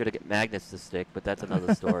furniture to get magnets to stick, but that's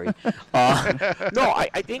another story. No,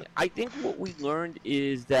 I think what we learned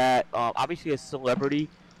is that obviously a celebrity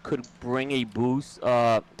could bring a booth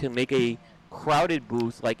to make a crowded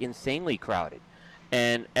booth like insanely crowded,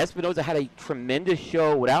 and Espinosa had a tremendous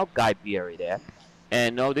show without Guy Fieri there.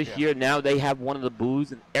 And this year now they have one of the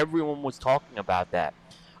booths, and everyone was talking about that.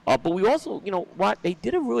 But we also, they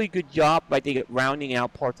did a really good job, I think, at rounding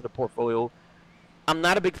out parts of the portfolio. I'm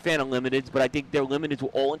not a big fan of limiteds, but I think their limiteds were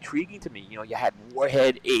all intriguing to me. You had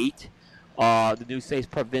Warhead 8, the new Seis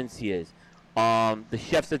Provincias, the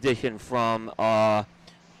Chef's Edition from the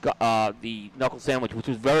Knuckle Sandwich, which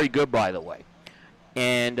was very good, by the way.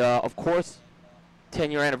 And, of course,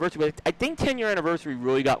 10-year anniversary. But I think 10-year anniversary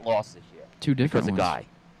really got lost this year. Two different ones. Guy.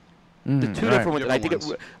 The two different ones. And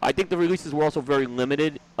I think the releases were also very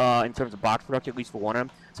limited in terms of box production, at least for one of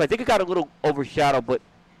them. So I think it got a little overshadowed, but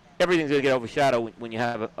everything's going to get overshadowed when you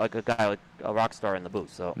have a guy like a rock star in the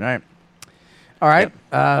booth. So. All right.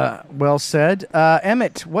 Well said.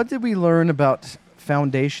 Emmett, what did we learn about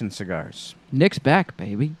Foundation Cigars? Nick's back,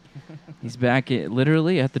 baby. He's back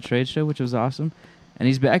literally at the trade show, which was awesome. And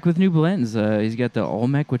he's back with new blends. He's got the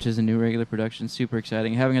Olmec, which is a new regular production. Super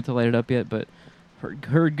exciting. Haven't got to light it up yet, but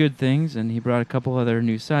heard good things. And he brought a couple other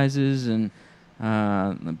new sizes and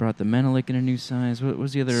brought the Menelik in a new size. What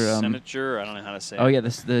was the other? Senator? I don't know how to say it. Oh, yeah,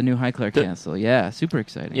 the new High Claire Cancel. Yeah, super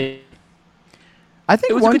exciting. Yeah. I think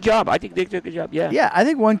it was a good job. I think they did a good job, yeah. Yeah, I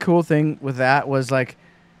think one cool thing with that was, like,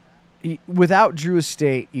 without Drew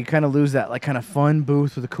Estate, you kind of lose that like kind of fun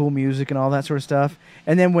booth with the cool music and all that sort of stuff.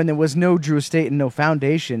 And then when there was no Drew Estate and no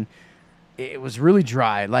Foundation, it was really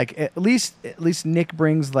dry. Like at least Nick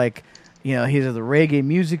brings like, the reggae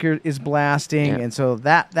music is blasting, and so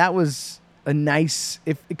that was a nice.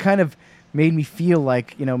 It kind of made me feel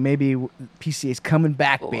like maybe PCA's coming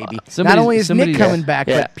back, baby. Not only is Nick coming back,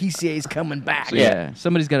 but PCA's coming back. So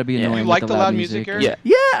somebody's got to be annoying. You like the loud music, Eric?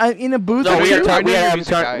 Yeah, in a booth. No, we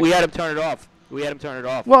had him turn it off. We had him turn it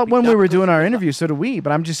off. Well, when we Not were because doing he our was- interview, so do we.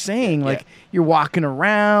 But I'm just saying, Yeah. like, you're walking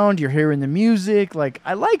around, you're hearing the music. Like,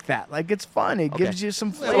 I like that. Like, it's fun. It Okay. gives you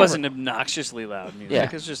some flavor. It wasn't obnoxiously loud music. Yeah.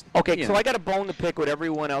 It's just Okay, you so know. I got a bone to pick with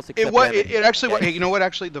everyone else except It was. Evan. It actually. Okay? Hey, you know what?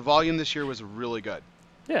 Actually, the volume this year was really good.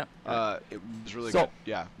 Yeah. It was really So- good.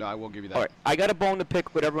 Yeah. No, I will give you that. All right, I got a bone to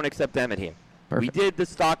pick with everyone except Emmett here. Perfect. We did the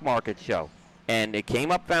stock market show, and it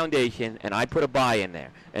came up Foundation, and I put a buy in there,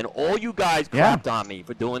 and all you guys Yeah. crapped on me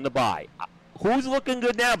for doing the buy. Who's looking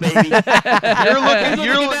good now, baby? You're looking. Who's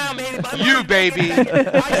You're looking now, baby? My you money's baby.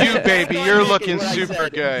 looking- You baby. You're looking What I super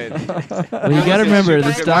said. good. Well, you got to remember,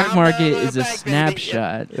 the Super stock good. market is a Back, baby.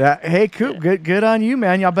 snapshot. Yeah. Hey, Coop, good on you,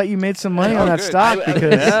 man. I'll bet you made some money Oh, on that good. stock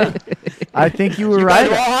because I think you were You guys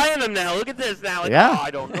right. are all high on them now. Look at this now. Like, Yeah. oh,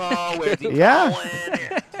 I don't know. Where's he Yeah.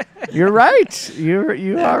 going? You're right.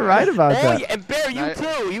 You are right about Oh, that. yeah, and Bear, you I-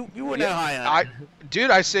 too. You were not high on I, it.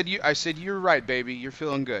 dude, I said you're right, baby. You're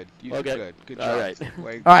feeling good. You Okay. did good. Good All job. right.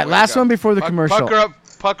 Way- All right, way last to go. one before the commercial.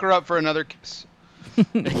 Pucker up for another kiss.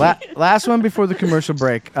 Last one before the commercial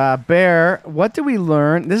break. Bear, what did we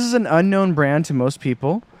learn? This is an unknown brand to most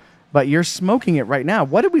people, but you're smoking it right now.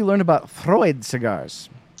 What did we learn about Freud cigars?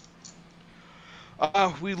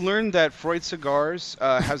 We learned that Freud Cigars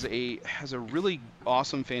has a really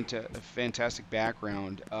awesome, fantastic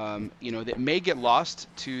background. That may get lost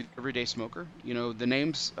to the everyday smoker. The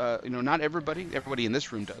names. Not everybody in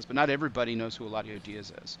this room does, but not everybody knows who Eladio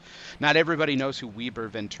Diaz is. Not everybody knows who Weber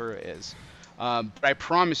Ventura is. But I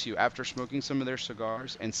promise you, after smoking some of their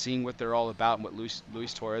cigars and seeing what they're all about and what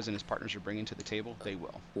Luis Torres and his partners are bringing to the table, they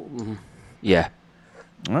will. Yeah.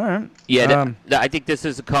 All right. Yeah, I think this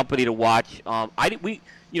is a company to watch.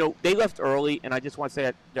 They left early, and I just want to say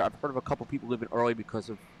that I've heard of a couple people leaving early because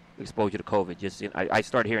of exposure to COVID. I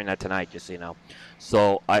started hearing that tonight, just so you know.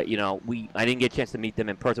 So I didn't get a chance to meet them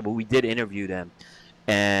in person, but we did interview them,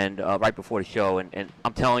 and right before the show, and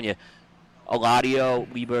I'm telling you, Eladio,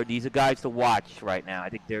 Weber, these are guys to watch right now. I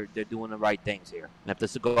think they're doing the right things here. And if the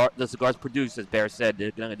cigars produced, as Bear said,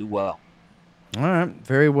 they're going to do well. All right.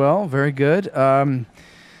 Very well. Very good.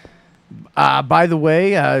 By the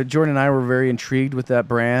way, Jordan and I were very intrigued with that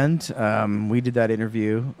brand. We did that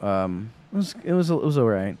interview. It was all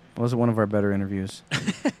right. It wasn't one of our better interviews.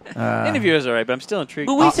 Interview is all right, but I'm still intrigued.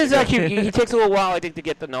 Luis is actually, he takes a little while, I think, to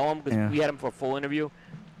get to know him because Yeah. we had him for a full interview.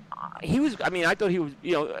 I thought he was,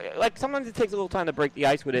 like sometimes it takes a little time to break the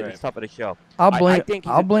ice with it and stuff at a show. I'll I blame. think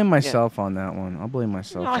he's I'll a- blame yeah. myself on that one. I'll blame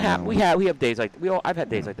myself. No, on that we one. have days like I've had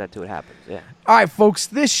days like that too. It happens. Yeah. All right, folks,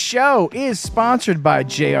 this show is sponsored by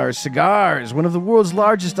JR Cigars, one of the world's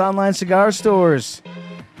largest online cigar stores.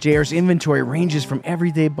 JR's inventory ranges from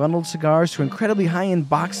everyday bundled cigars to incredibly high-end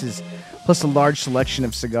boxes, plus a large selection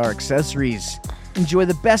of cigar accessories. Enjoy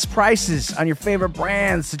the best prices on your favorite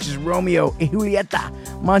brands such as Romeo,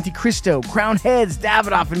 Julieta, Monte Cristo, Crown Heads,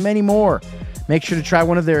 Davidoff, and many more. Make sure to try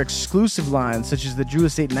one of their exclusive lines such as the Drew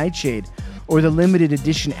Estate Nightshade or the limited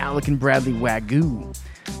edition Alec and Bradley Wagyu.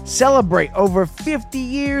 Celebrate over 50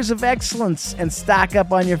 years of excellence and stock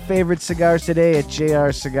up on your favorite cigars today at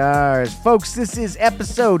JR Cigars. Folks, this is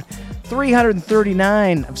episode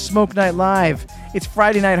 339 of Smoke Night Live. It's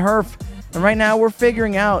Friday Night Herf, and right now we're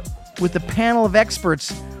figuring out with a panel of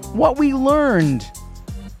experts what we learned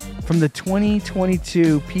from the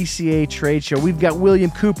 2022 PCA trade show. We've got William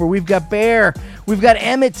Cooper, we've got Bear, we've got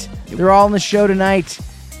Emmett. They're all on the show tonight.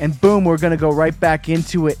 And boom, we're going to go right back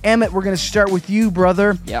into it. Emmett, we're going to start with you,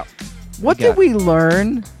 brother. Yep. What did we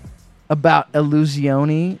learn about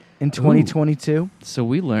Illusione in 2022? So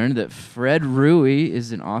we learned that Fred Rui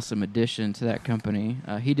is an awesome addition to that company.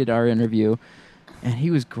 He did our interview, and he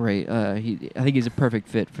was great. I think he's a perfect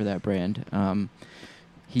fit for that brand.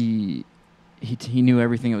 He knew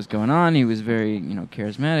everything that was going on. He was very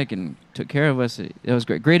charismatic and took care of us. It was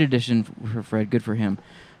great. Great addition for Fred. Good for him.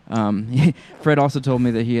 Fred also told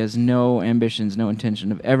me that he has no ambitions, no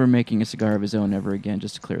intention of ever making a cigar of his own ever again,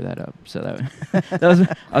 just to clear that up. So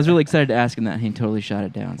I was really excited to ask him that, and he totally shot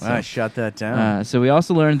it down. So, I shut that down. so we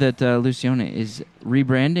also learned that Illusione is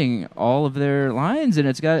rebranding all of their lines, and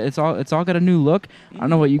it's all got a new look. I don't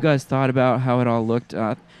know what you guys thought about how it all looked.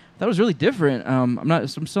 I thought it was really different. I'm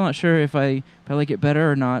still not sure if I like it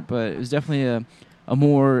better or not, but it was definitely a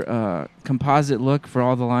more composite look for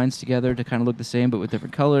all the lines together to kind of look the same but with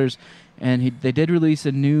different colors. And they did release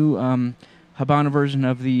a new Habana version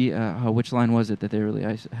of the which line was it that they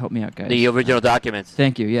released? Help me out, guys. The original documents.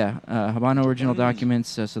 Thank you. Yeah, Habana original documents.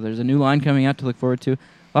 So there's a new line coming out to look forward to.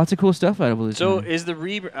 Lots of cool stuff out of Illusione. So is the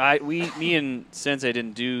me and Sensei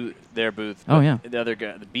didn't do their booth. Oh, yeah. The other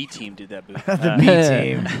guy, the B team, did that booth. The B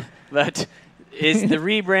team. But is the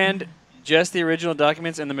rebrand just the original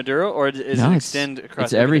documents and the Maduro, or is No, it it's- extend across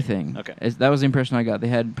It's everything. Okay. That was the impression I got. They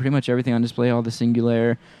had pretty much everything on display, all the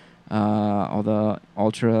Singular, all the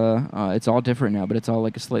Ultra. It's all different now, but it's all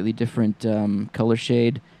like a slightly different color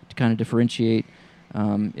shade to kind of differentiate.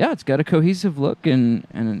 It's got a cohesive look,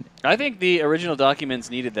 and I think the original documents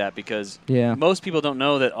needed that because Yeah. most people don't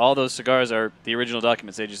know that all those cigars are the original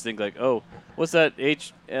documents. They just think like, oh, what's that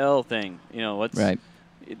HL thing? What's right.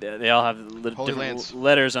 They all have Holy different Lance.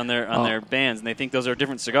 letters on their bands, and they think those are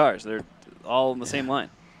different cigars. They're all in the same line.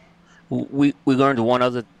 We learned one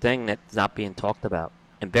other thing that's not being talked about,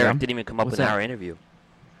 and Barrett Yeah? didn't even come up What's in that? our interview.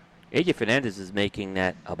 AJ Fernandez is making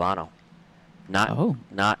that Habano, not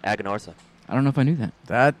Aganorsa. I don't know if I knew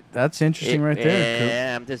that. That's interesting right there. Coop.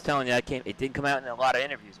 Yeah, I'm just telling you, it didn't come out in a lot of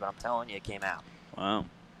interviews, but I'm telling you, it came out. Wow.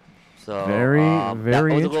 So Very that was a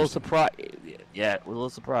little interesting. surprise. Yeah, it was a little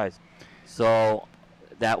surprise. So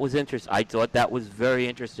that was interesting. I thought that was very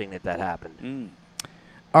interesting that happened.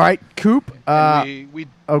 All right, Coop. And we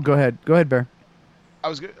Go ahead. Go ahead, Bear. I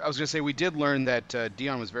was gonna say we did learn that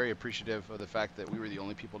Dion was very appreciative of the fact that we were the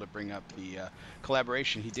only people to bring up the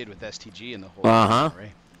collaboration he did with STG and the whole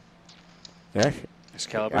array. Yes,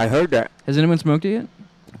 Excalibur. I heard that. Has anyone smoked it yet?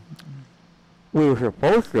 We were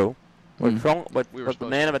supposed to, but We were the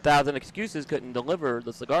man of 1,000 excuses couldn't deliver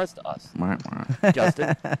the cigars to us. Wah, wah.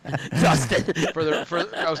 Justin, Justin.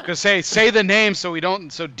 I was gonna say the name so Dion.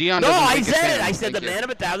 No, doesn't I think it's said it. him. I said Thank the you. man of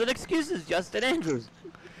 1,000 excuses, Justin Andrews.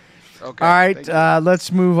 Okay. All right, thank you.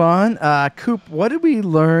 let's move on. Coop, what did we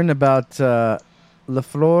learn about La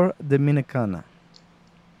Flor Dominicana?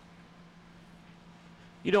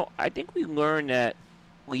 I think we learned that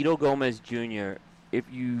Lito Gomez Jr., if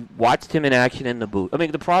you watched him in action in the booth, I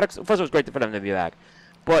mean, the products, first of all, it was great for them to be back.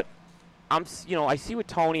 But, I see with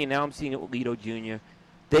Tony, and now I'm seeing it with Lito Jr.,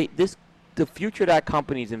 the future of that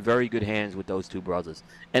company is in very good hands with those two brothers.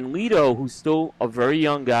 And Lito, who's still a very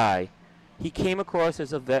young guy, he came across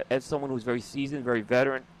as as someone who's very seasoned, very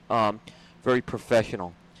veteran, very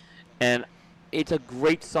professional. And it's a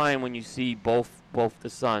great sign when you see both the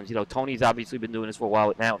sons. Tony's obviously been doing this for a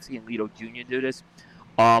while now. Seeing Lito Jr. do this.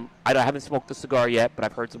 I haven't smoked the cigar yet, but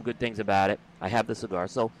I've heard some good things about it. I have the cigar.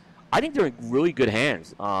 So I think they're in really good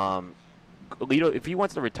hands. Lito, if he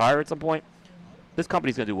wants to retire at some point, this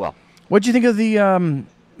company's going to do well. What do you think of the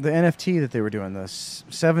NFT that they were doing? The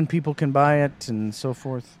 7 people can buy it and so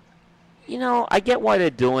forth. I get why they're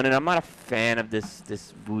doing it. I'm not a fan of this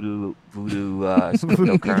voodoo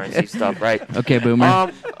cryptocurrency stuff, right? Okay,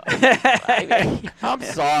 Boomer. I'm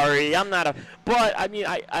sorry. I'm not a. But I mean,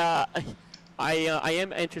 I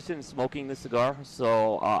am interested in smoking the cigar.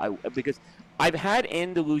 So because I've had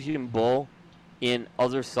Andalusian Bull in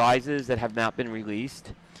other sizes that have not been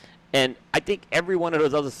released, and I think every one of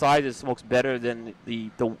those other sizes smokes better than the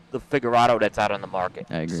Figurado that's out on the market.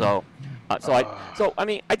 I agree. So I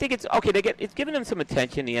mean, I think it's okay. It's giving them some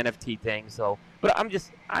attention, the NFT thing. So, but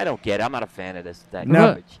I don't get it. I'm not a fan of this.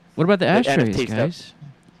 Garbage. What about the ashtrays, NFT guys? stuff.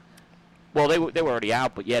 Well, they were already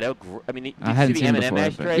out, but yeah, I mean, did I you hadn't see the seen M&M it before.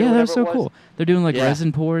 ashtray? But or yeah, that was whatever so it cool. They're doing like Yeah.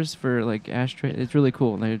 resin pours for like ashtray. It's really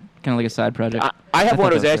cool. They're kind of like a side project. I have thought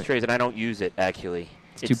one of that those was ashtrays, and I don't use it actually.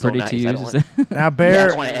 It's too so pretty nice. to I use. don't is want- it? Now, Yeah, I Bear,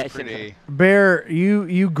 don't wanna ash it. Pretty. Bear,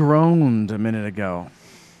 you groaned a minute ago.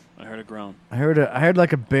 I heard a groan. I heard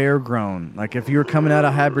like a bear groan. Like if you were coming out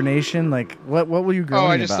of hibernation, like what were you groaning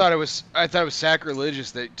Oh, I just about? thought it was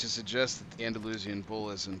sacrilegious to suggest that the Andalusian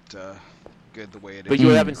Bull isn't good the way it is. But you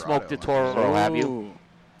in haven't Colorado. smoked the Toro, have you?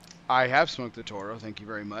 I have smoked the Toro. Thank you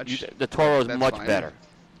very much. The Toro is That's much fine. better.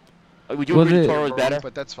 Would you Well, agree the the- Toro is better?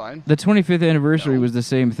 But that's fine. The 25th anniversary No. was the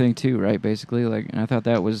same thing too, right? Basically, like, and I thought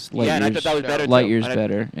that was light Yeah, and I years, thought that was better. light too. years And I-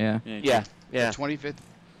 better. Yeah, Yeah, yeah. 25th.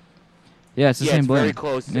 yeah, it's the Yeah, same it's blend. very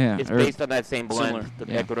close. Yeah, It's or- based on that same blend. Similar.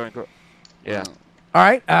 The Yeah. Ecuadorian. Yeah. All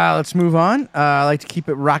right, let's move on. I like to keep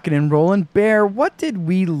it rocking and rolling. Bear, what did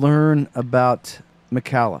we learn about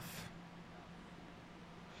McAuliffe?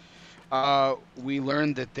 We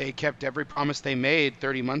learned that they kept every promise they made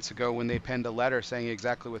 30 months ago when they penned a letter saying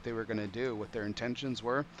exactly what they were going to do, what their intentions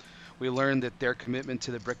were. We learned that their commitment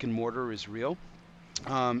to the brick and mortar is real.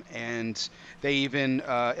 And they even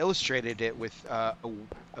illustrated it with a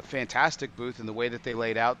fantastic booth and the way that they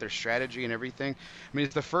laid out their strategy and everything. I mean,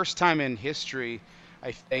 it's the first time in history,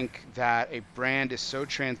 I think, that a brand is so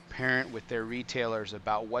transparent with their retailers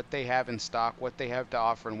about what they have in stock, what they have to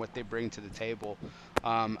offer, and what they bring to the table.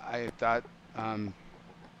 I thought,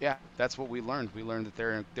 yeah, that's what we learned. We learned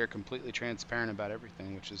that they're completely transparent about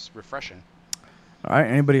everything, which is refreshing. All right,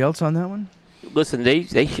 anybody else on that one? Listen, they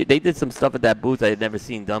did some stuff at that booth I had never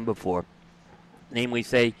seen done before. Namely,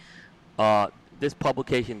 say, this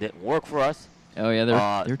publication didn't work for us. Oh yeah,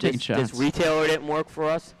 they're taking this shots. This retailer didn't work for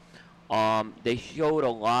us. They showed a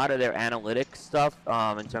lot of their analytics stuff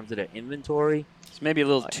in terms of their inventory. It's maybe a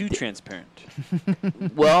little too transparent.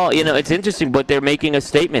 Well, it's interesting, but they're making a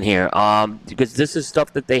statement here because this is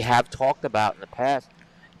stuff that they have talked about in the past.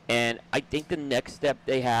 And I think the next step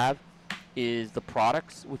they have is the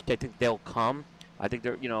products, which I think they'll come. I think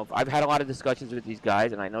they're, I've had a lot of discussions with these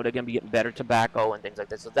guys, and I know they're going to be getting better tobacco and things like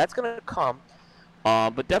that. So that's going to come.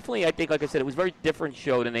 But definitely, I think, like I said, it was a very different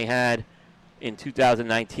show than they had in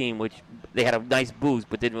 2019, which they had a nice booth,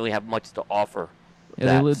 but didn't really have much to offer.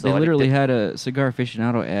 Yeah, they literally had a Cigar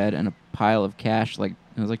Aficionado ad and a pile of cash, like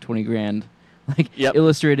it was like $20,000,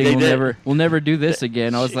 illustrating we'll never do this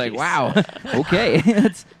again. I was like, wow, okay.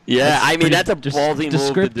 That's that's a ballsy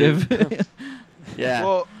descriptive. move to do. Yeah.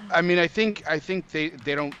 Well, I mean, I think they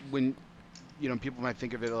don't, when people might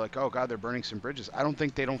think of it like, oh God, they're burning some bridges. I don't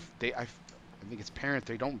think I think it's apparent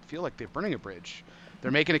they don't feel like they're burning a bridge. They're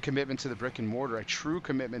making a commitment to the brick and mortar, a true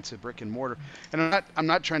commitment to brick and mortar. And I'm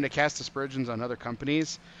not trying to cast aspersions on other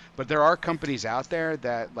companies, but there are companies out there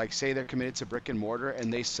that like say they're committed to brick and mortar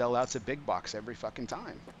and they sell out to big box every fucking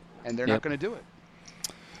time, and they're not going to do it.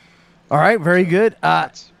 All right, very good.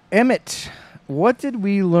 Emmett, what did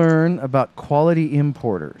we learn about Quality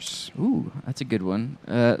Importers? Ooh, that's a good one.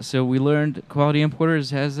 So we learned Quality Importers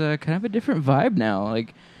has kind of a different vibe now.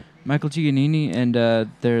 Like Michael Giannini and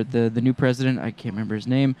the new president, I can't remember his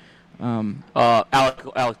name.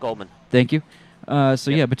 Alex Goldman. Thank you.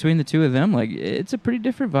 Between the two of them, like it's a pretty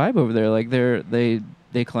different vibe over there. Like they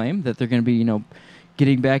claim that they're going to be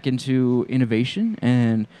getting back into innovation,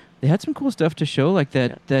 and they had some cool stuff to show, like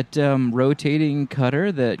that rotating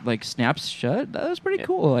cutter that like snaps shut. That was pretty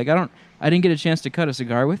cool. Like I didn't get a chance to cut a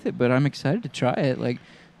cigar with it, but I'm excited to try it. Like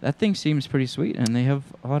that thing seems pretty sweet, and they have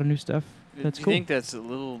a lot of new stuff. That's cool. Do you think that's a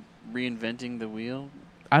little reinventing the wheel?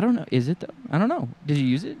 I don't know. Is it though? I don't know. Did you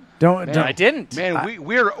use it? I didn't. Man,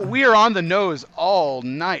 we are on the nose all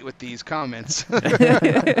night with these comments. Here's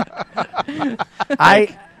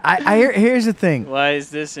the thing. Why is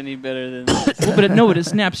this any better than this? Well, but it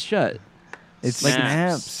snaps shut. It's like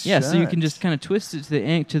snaps. Yeah, so you shut. can just kind of twist it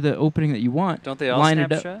to the opening that you want. Don't they all line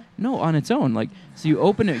snap it up. shut? No, on its own. Like so, you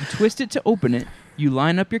open it, you twist it to open it. You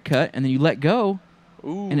line up your cut, and then you let go.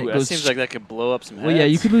 Ooh, and it that goes seems like that could blow up some heads. Well, yeah,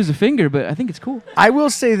 you could lose a finger, but I think it's cool. I will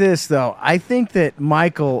say this, though. I think that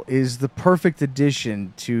Michael is the perfect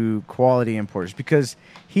addition to Quality Importers because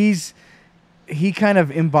he kind of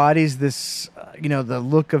embodies this, the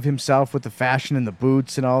look of himself with the fashion and the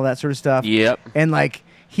boots and all that sort of stuff. Yep. And, like,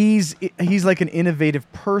 he's like an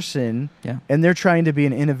innovative person, and they're trying to be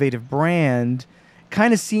an innovative brand.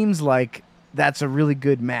 Kind of seems like that's a really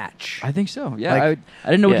good match. I think so. Yeah, Like, I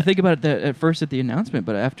didn't know what to think about it at first at the announcement,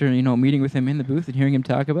 but after meeting with him in the booth and hearing him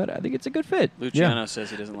talk about it, I think it's a good fit. Luciano says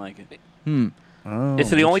he doesn't like it. Oh,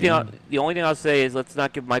 So the only thing I'll say is let's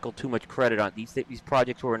not give Michael too much credit on these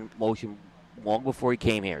projects were in motion long before he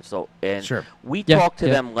came here. So we talked to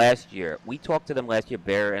them last year.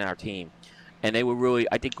 Bear and our team, and they were really.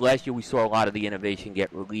 I think last year we saw a lot of the innovation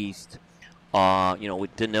get released.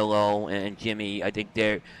 With Danilo and Jimmy, I think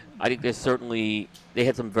they're certainly they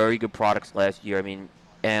had some very good products last year. I mean,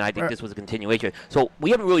 and I think this was a continuation. So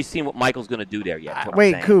we haven't really seen what Michael's going to do there yet.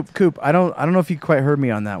 Wait, Coop, I don't know if you quite heard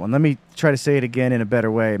me on that one. Let me try to say it again in a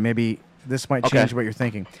better way. Maybe this might change what you're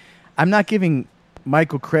thinking. I'm not giving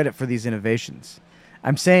Michael credit for these innovations.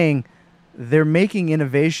 I'm saying they're making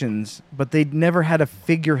innovations, but they never had a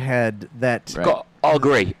figurehead that. Right. I'll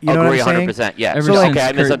agree. You know agree what I'm 100%. saying? Yeah. Ever since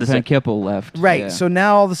Kurt Van Kippel left. Right. Yeah. So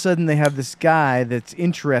now all of a sudden they have this guy that's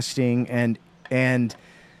interesting and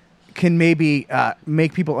can maybe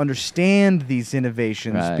make people understand these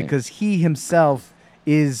innovations because he himself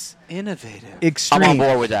is innovative. Extreme. I'm on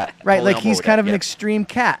board with that. Right. Totally like he's kind of an extreme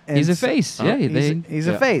cat. And he's a face. He's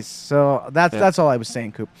a face. So that's all I was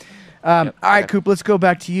saying, Coop. All right, Coop, let's go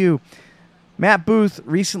back to you. Matt Booth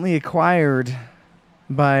recently acquired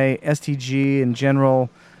by STG in general.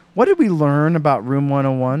 What did we learn about Room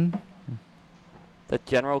 101? That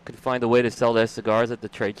General could find a way to sell their cigars at the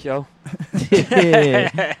trade show.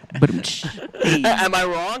 Am I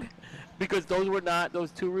wrong? Because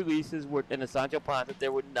those two releases were in the Sancho Panza. They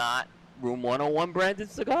were not Room 101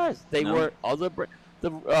 branded cigars. They were other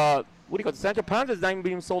the Sancho Panza is not even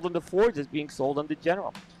being sold under Fords. It's being sold under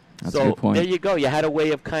General. That's a good point. There you go. You had a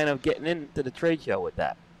way of kind of getting into the trade show with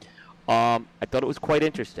that. I thought it was quite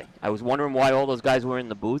interesting. I was wondering why all those guys were in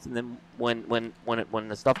the booth, and then when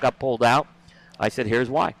the stuff got pulled out, I said, "Here's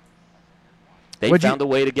why." They found a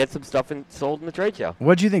way to get some stuff sold in the trade show.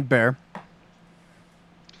 What do you think, Bear?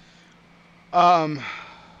 What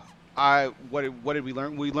did we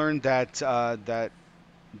learn? We learned that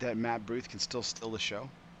Matt Booth can still steal the show.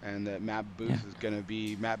 and that Matt Booth is going to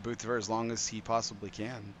be Matt Booth for as long as he possibly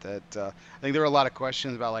can. That I think there were a lot of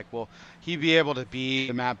questions about, like, will he be able to be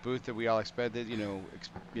the Matt Booth that we all expected,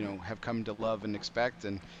 have come to love and expect?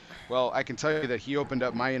 And well, I can tell you that he opened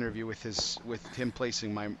up my interview with him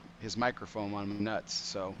placing his microphone on my nuts.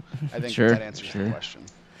 So I think that answers the question.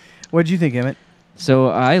 What did you think, Emmett? So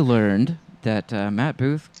I learned that Matt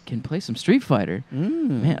Booth can play some Street Fighter.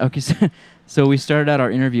 Man, okay, so we started out our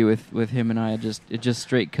interview with him and I. It just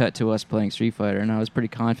straight cut to us playing Street Fighter, and I was pretty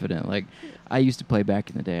confident. Like, I used to play back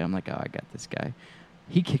in the day. I'm like, oh, I got this guy.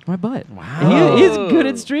 He kicked my butt. Wow. And he's good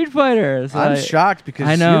at Street Fighter. So I'm shocked because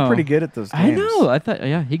I know. you're pretty good at those games. I know. I thought,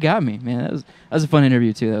 he got me, man. That was a fun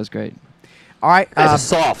interview too. That was great. All right, You guys are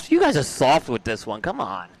soft. You guys are soft with this one. Come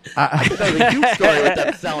on. I think that was a huge story with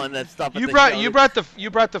them selling that stuff. You brought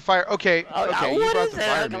the fire. Okay. Okay. You What brought is the it?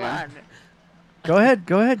 fire, Come man. on.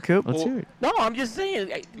 Go ahead, Coop. Let's hear it. No, I'm just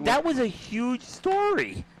saying that was a huge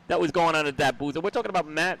story that was going on at that booth. And we're talking about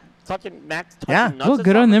Max touching nuts. Well, or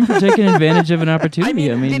good on them something. for taking advantage of an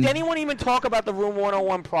opportunity. I mean, did anyone even talk about the Room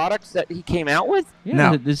 101 products that he came out with? Yeah,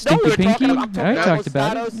 No. the Stinky we were Pinky. talking about, I talked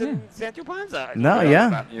about it. Moscatos Yeah. and Sancho Panza. No,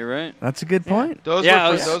 yeah. You're right. That's a good point. Those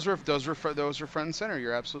Yeah, were front and center.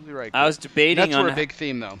 You're absolutely right. I was debating Nuts on were a big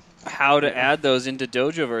theme, though. how to add those into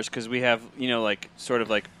Dojoverse, because we have, sort of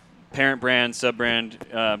like parent brand, sub brand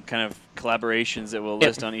kind of collaborations that we'll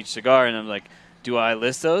list on each cigar, and I'm like, do I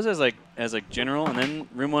list those as like general and then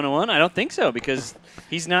Room 101? I don't think so, because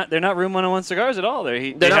they're not Room 101 cigars at all.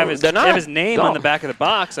 They have his name on the back of the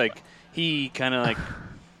box. Like, he kind of like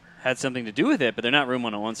had something to do with it, but they're not Room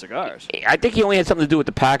 101 cigars. I think he only had something to do with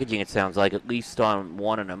the packaging, it sounds like, at least on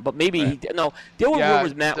one of them. But maybe there were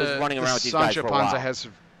rumors Matt was running around with these guys for a while.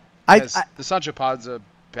 The Sancho Panza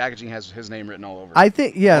packaging has his name written all over it. I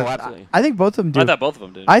think, Oh, absolutely. I think both of them do. I thought both of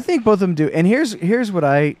them did. I think both of them do. And here's what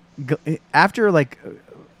after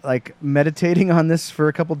like meditating on this for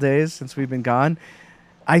a couple days since we've been gone,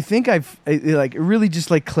 I think I've really just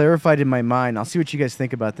clarified in my mind. I'll see what you guys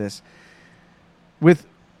think about this.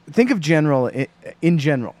 Think of General in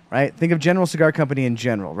general, right? Think of General Cigar Company in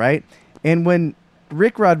general, right? And when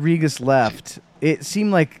Rick Rodriguez left, it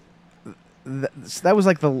seemed like that was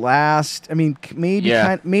like the last. I mean,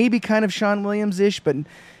 maybe kind of Sean Williams-ish, but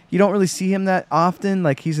you don't really see him that often.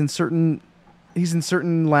 Like, he's in certain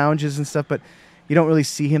lounges and stuff, but you don't really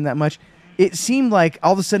see him that much. It seemed like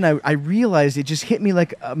all of a sudden I realized, it just hit me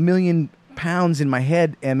like a million pounds in my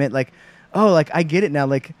head, Emmett. Like, oh, like I get it now.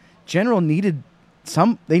 Like, General needed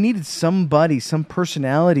somebody, some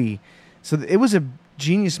personality. So it was a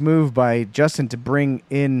genius move by Justin to bring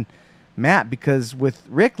in Matt, because with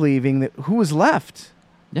Rick leaving, who was left?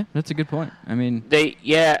 Yeah, that's a good point. I mean,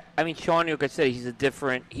 Sean, like I said,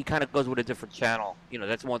 he kind of goes with a different channel.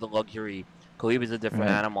 That's more the luxury. Cohiba's a different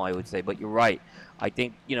animal, I would say. But you're right. I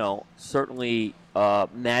think, certainly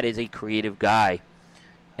Matt is a creative guy.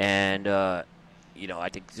 And, I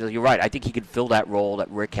think so you're right. I think he could fill that role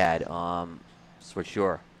that Rick had, for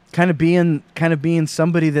sure. Kind of being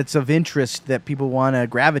somebody that's of interest that people want to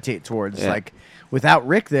gravitate towards. Yeah. Like, without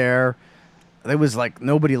Rick there was like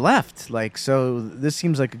nobody left. Like, so this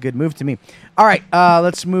seems like a good move to me. All right,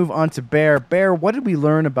 let's move on to Bear. Bear, what did we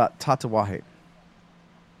learn about Tatuaje?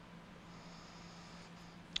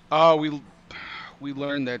 We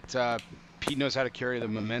learned that Pete knows how to carry the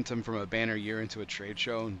momentum from a banner year into a trade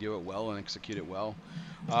show and do it well and execute it well.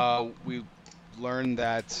 We learned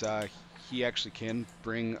that he actually can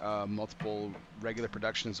bring multiple regular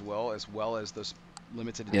production as well as those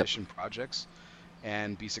limited edition projects,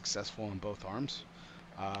 and be successful on both arms.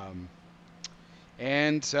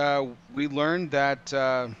 And we learned that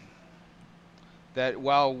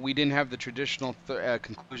while we didn't have the traditional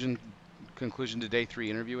conclusion to day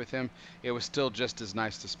 3 interview with him, it was still just as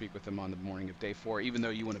nice to speak with him on the morning of day 4, even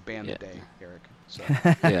though you want to ban the day, Eric. So,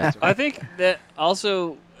 I think that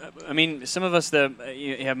also, I mean, some of us that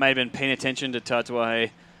might have been paying attention to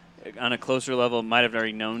Tatuaje on a closer level might have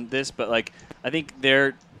already known this, but I think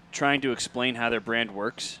they're trying to explain how their brand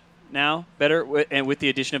works now better, and with the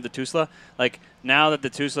addition of the Tusla. Like, now that the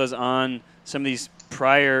Tusla is on some of these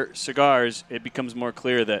prior cigars, it becomes more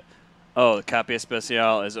clear that, the Cape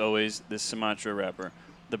Especial is always the Sumatra wrapper.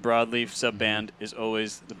 The broadleaf sub-band is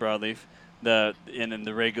always the broadleaf. And then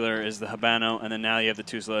the regular is the Habano, and then now you have the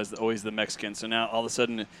Tusla as always the Mexican. So now all of a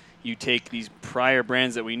sudden you take these prior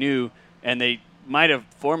brands that we knew, and they might have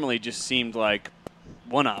formerly just seemed like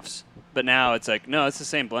one-offs. But now it's like, no, it's the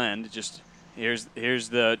same blend. Just here's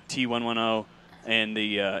the T110 and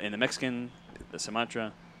in the Mexican, the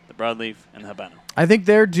Sumatra, the broadleaf, and the Habano. I think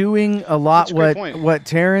they're doing a lot what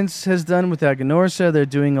Terrence has done with Aganorsa. They're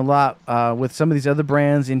doing a lot with some of these other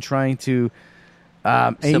brands in trying to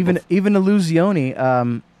And even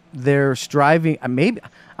Illusione, they're striving. Maybe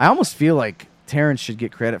I almost feel like Terrence should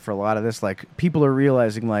get credit for a lot of this. Like, people are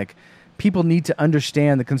realizing, like, people need to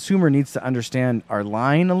understand, the consumer needs to understand our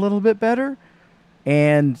line a little bit better.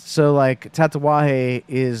 And so, like, Tatuaje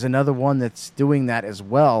is another one that's doing that as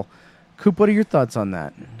well. Coop, what are your thoughts on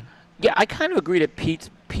that? Yeah, I kind of agree that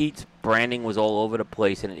Pete's branding was all over the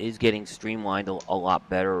place, and it is getting streamlined a lot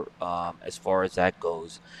better as far as that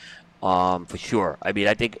goes, for sure. I mean,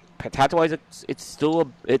 I think Tatuaje, it's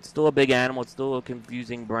still a big animal. It's still a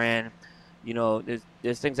confusing brand. You know,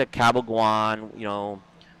 there's things like Cabo Guan, you know,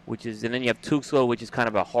 which is, and then you have Tuxlo, which is kind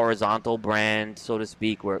of a horizontal brand, so to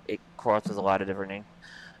speak, where it crosses a lot of different things.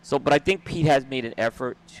 So, but I think Pete has made an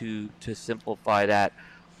effort to simplify that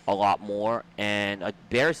a lot more. And like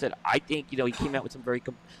Bear said, I think, you know, he came out with some very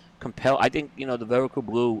I think, you know, the Veracruz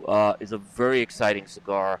Blue is a very exciting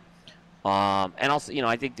cigar. And also, you know,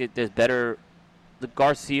 I think that the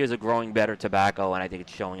Garcias are growing better tobacco, and I think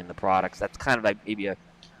it's showing in the products. That's kind of like maybe a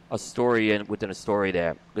story within a story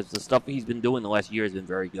there, because the stuff he's been doing the last year has been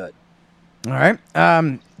very good. All right.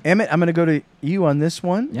 Emmett, I'm going to go to you on this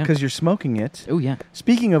one because you're smoking it. Oh, yeah.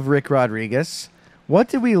 Speaking of Rick Rodriguez, what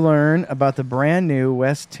did we learn about the brand new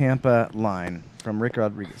West Tampa line from Rick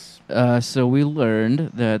Rodriguez? So we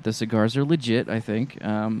learned that the cigars are legit, I think.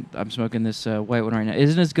 I'm smoking this white one right now. It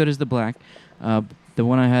isn't as good as the black. The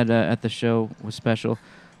one I had at the show was special.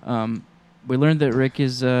 We learned that Rick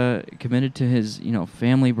is committed to his, you know,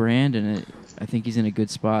 family brand, and I think he's in a good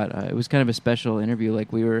spot. It was kind of a special interview.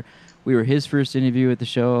 Like, we were his first interview at the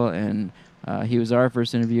show, and he was our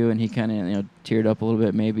first interview, and he kind of, you know, teared up a little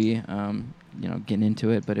bit, maybe, you know, getting into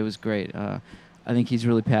it. But it was great. I think he's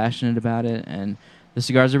really passionate about it, and the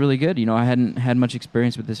cigars are really good. You know, I hadn't had much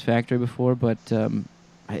experience with this factory before, but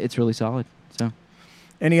it's really solid. So,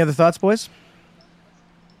 any other thoughts, boys?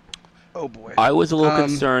 Oh boy, I was a little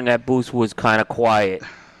concerned that booth was kind of quiet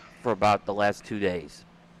for about the last 2 days.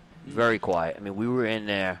 Very quiet. I mean, we were in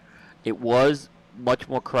there. It was much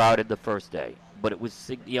more crowded the first day, but it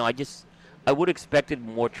was, you know, I would have expected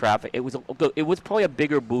more traffic. It was probably a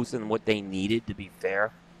bigger booth than what they needed, to be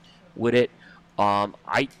fair with it.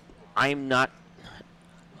 I've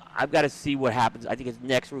got to see what happens. I think his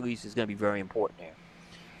next release is going to be very important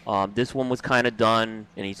here. This one was kind of done,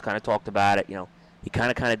 and he's kind of talked about it. You know, he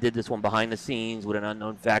kind of did this one behind the scenes with an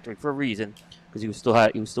unknown factory for a reason, because he was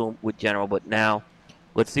still with General. But now,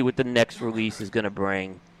 let's see what the next release is going to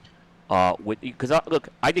bring. Because look,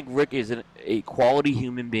 I think Rick is a quality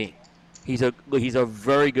human being. He's a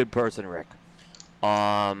very good person, Rick.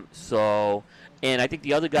 So, and I think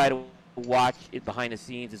the other guy to watch it behind the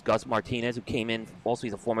scenes is Gus Martinez, who came in. Also,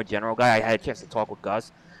 he's a former General guy. I had a chance to talk with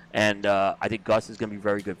Gus, and I think Gus is going to be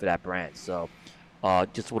very good for that brand. So,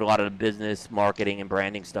 just with a lot of the business, marketing, and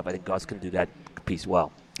branding stuff, I think Gus can do that piece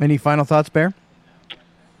well. Any final thoughts, Bear?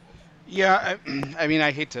 Yeah, I mean,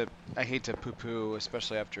 I hate to poo-poo,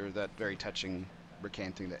 especially after that very touching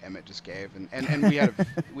recanting that Emmett just gave, and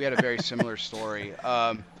we had a very similar story.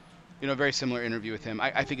 You know, very similar interview with him.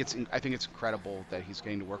 I think it's incredible that he's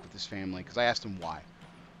getting to work with his family, because I asked him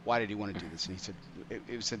why did he want to do this, and he said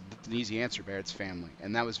it was an easy answer, Bear. It's family,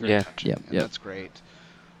 and that was very touching. And that's great.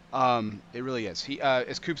 It really is. He,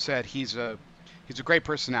 as Coop said, he's a great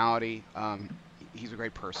personality. He's a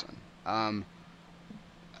great person. I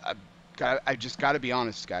just got to be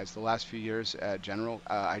honest, guys. The last few years at General,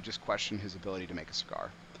 I just question his ability to make a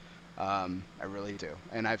cigar. I really do.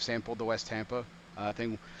 And I've sampled the West Tampa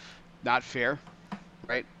thing. Not fair,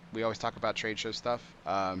 right? We always talk about trade show stuff.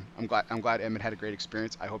 I'm glad Emmett had a great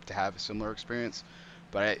experience. I hope to have a similar experience,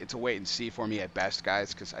 but it's a wait and see for me at best,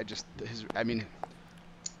 guys. Because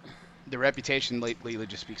the reputation lately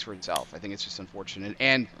just speaks for itself. I think it's just unfortunate.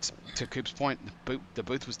 And to Coop's point, the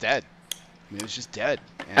booth was dead. I mean, it was just dead.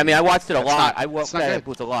 And I mean, I watched it a lot. I watched that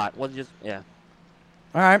booth a lot. It wasn't just, yeah.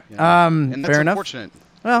 All right. And that's fair enough. Unfortunate.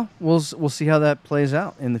 Well, we'll see how that plays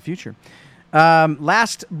out in the future.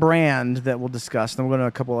 Last brand that we'll discuss, then we're going to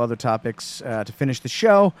a couple other topics to finish the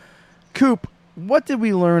show. Coop, what did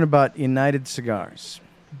we learn about United Cigars?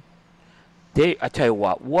 I tell you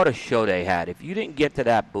what a show they had. If you didn't get to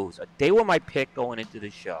that booth, they were my pick going into the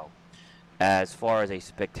show as far as a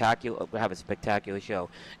spectacular show.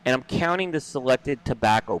 And I'm counting the selected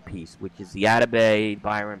tobacco piece, which is the Atabey,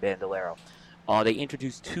 Byron, Bandolero. They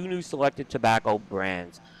introduced 2 new selected tobacco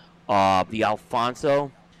brands. The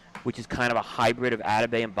Alfonso, which is kind of a hybrid of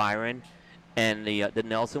Atabey and Byron, and the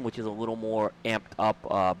Nelson, which is a little more amped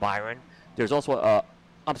up Byron. There's also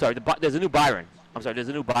there's a new Byron. There's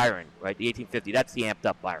a new Byron, right? The 1850. That's the amped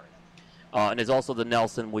up Byron. And there's also the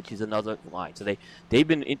Nelson, which is another line. So they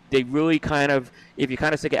really kind of, if you're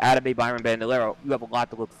kind of sick of Atabey, Byron, Bandolero, you have a lot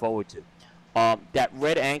to look forward to. That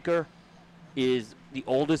Red Anchor is the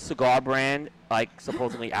oldest cigar brand, like,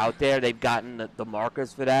 supposedly out there. They've gotten the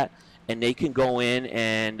markers for that, and they can go in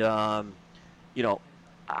and, I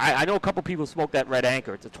know a couple people smoke that Red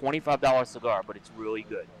Anchor. It's a $25 cigar, but it's really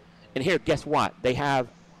good. And here, guess what? They have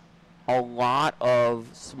a lot of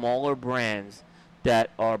smaller brands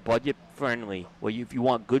that are budget friendly, where if you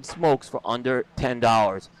want good smokes for under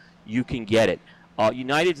 $10, you can get it.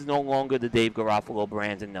 United's no longer the Dave Garofalo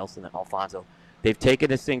brands and Nelson and Alfonso. They've taken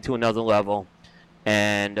this thing to another level,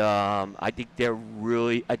 and I think they're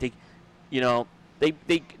really. I think, they're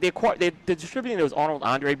distributing those Arnold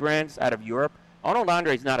Andre brands out of Europe. Arnold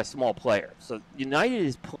Andre is not a small player, so United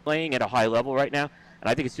is playing at a high level right now, and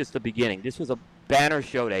I think it's just the beginning. This was a banner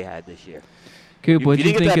show they had this year. Coop, what did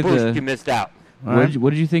you think of the? You missed out. What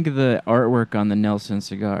did you think of the artwork on the Nelson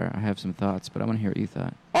cigar? I have some thoughts, but I want to hear what you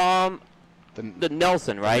thought. The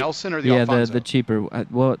Nelson, right? The Nelson or the Alfonso? the cheaper.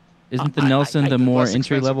 Well, isn't the Nelson the more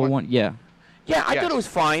entry level one? Yeah. Yeah, I thought it was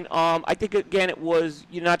fine. I think again it was,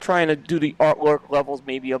 you're not trying to do the artwork levels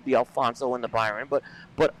maybe of the Alfonso and the Byron, but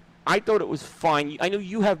I thought it was fine. I know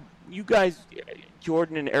you guys,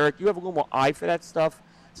 Jordan and Eric, you have a little more eye for that stuff.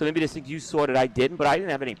 So maybe there's things you saw that I didn't, but I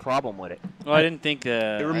didn't have any problem with it. Well, I didn't think.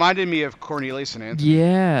 It reminded me of Cornelius and Anthony.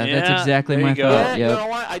 Yeah, that's exactly my thought. Yeah, you know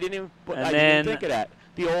what? I didn't think of that.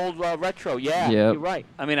 The old retro, you're right.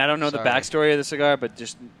 I mean, I don't know the backstory of the cigar, but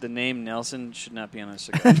just the name Nelson should not be on a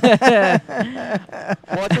cigar.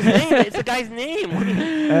 Well, it's his name. It's the guy's name.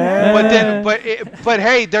 But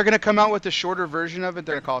hey, they're gonna come out with the shorter version of it.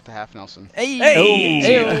 They're gonna call it the Half Nelson. Hey.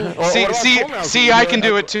 See, I can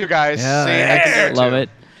do it too, guys. Yeah. See, I can do it Love too. it.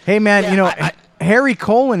 Hey, man, Harry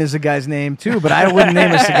Colen is a guy's name too, but I wouldn't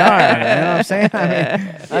name a cigar. You know what I'm saying? I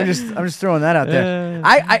mean, I'm just throwing that out there.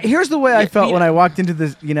 Here's the way I felt when I walked into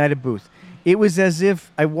the United booth. It was as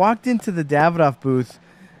if I walked into the Davidoff booth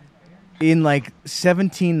in like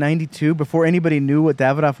 1792, before anybody knew what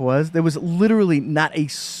Davidoff was. There was literally not a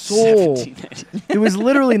soul. There was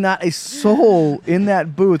literally not a soul in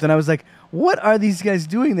that booth, and I was like, "What are these guys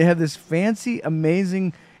doing? They have this fancy,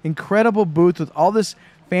 amazing, incredible booth with all this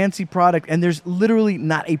fancy product, and there's literally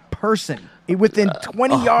not a person within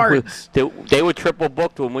 20 yards." They were triple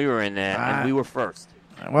booked when we were in there, and we were first.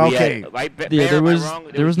 Well, okay. There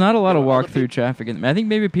was not a lot of walk-through traffic. I think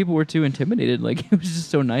maybe people were too intimidated. Like, it was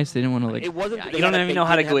just so nice. They didn't want to, like... It wasn't, you don't even know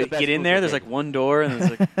how to get in there. There's like one door, and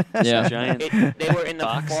there's like a giant They were in the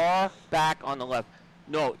box. far back on the left.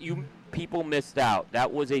 No, people missed out.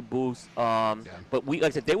 That was a booth. But like I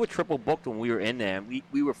said, they were triple booked when we were in there.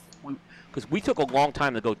 Because we took a long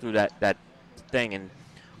time to go through that thing, and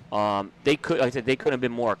they could have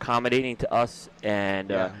been more accommodating to us.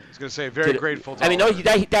 And I was gonna say, very grateful. To I mean,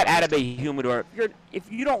 that Atabey humidor.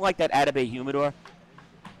 If you don't like that Atabey humidor,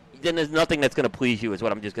 then there's nothing that's gonna please you. Is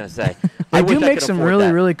what I'm just gonna say. They do make some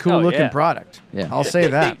really cool looking product. Yeah, I'll say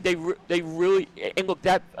that. They really, and look,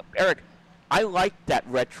 that Eric, I liked that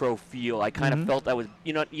retro feel. I kind of felt that was,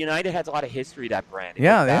 United has a lot of history. That brand,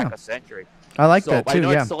 back a century. I like that too. I know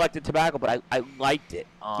it's selected tobacco, but I liked it.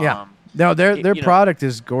 No, their product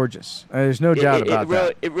is gorgeous. There's no doubt about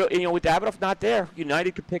that. It really, with Davidoff not there,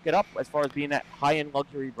 United could pick it up as far as being that high-end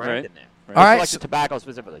luxury brand in there. All right, selected tobacco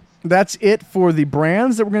specifically. That's it for the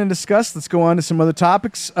brands that we're going to discuss. Let's go on to some other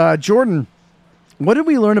topics. Jordan, what did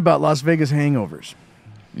we learn about Las Vegas hangovers?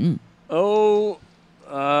 I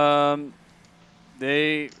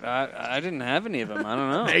didn't have any of them. I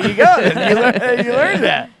don't know. There you go. You learned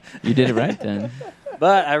that. You did it right then.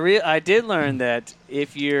 But I did learn that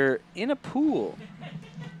if you're in a pool,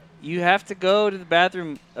 you have to go to the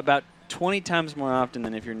bathroom about 20 times more often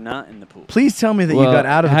than if you're not in the pool. Please tell me that you got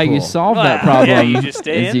out of the pool. How you solve that problem you just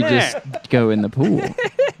stay is in you there. just go in the pool.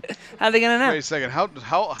 How are they going to know? Wait a second.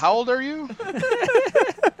 How old are you?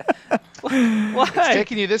 Why? It's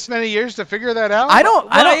taking you this many years to figure that out?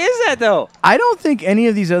 Why is that, though? I don't think any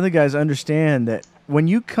of these other guys understand that when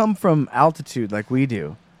you come from altitude like we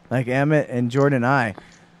do, like Emmett and Jordan and I,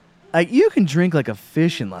 like, you can drink like a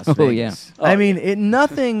fish in Las Vegas. Yeah. I mean,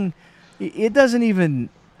 it doesn't even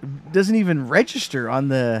register on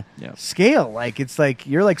the scale. Like, it's like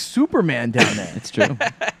you're like Superman down there. It's true.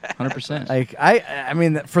 100%. Like, I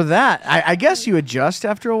mean, for that, I guess you adjust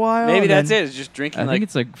after a while. Maybe that's it. It's just drinking. I think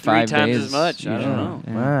it's like 5 3 times days. as much. I don't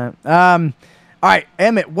know. Yeah. All right,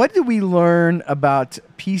 Emmett, what did we learn about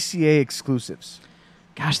PCA exclusives?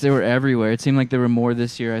 Gosh, they were everywhere. It seemed like there were more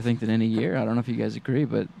this year, I think, than any year. I don't know if you guys agree,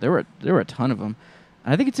 but there were a ton of them.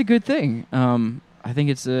 I think it's a good thing. I think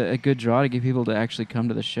it's a good draw to get people to actually come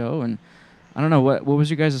to the show, and I don't know what was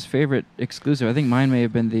your guys' favorite exclusive. I think mine may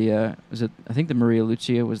have been the I think the Maria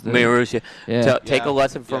Lucia was the Maria Lucia. Yeah. Take a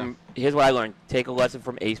lesson from. Here's what I learned. Take a lesson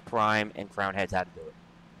from Ace Prime and Crown Heads how to do it.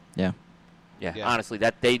 Yeah. Yeah. Honestly,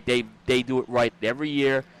 that they do it right every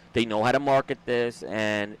year. They know how to market this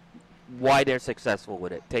and why they're successful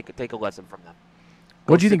with it. Take a lesson from them.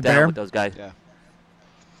 What do you think, Bear? With those guys.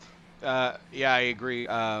 Yeah, I agree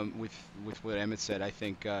with what Emmett said. I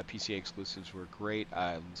think PCA exclusives were great.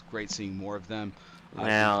 It was great seeing more of them.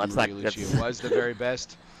 Well, that's Maria Lucia was the very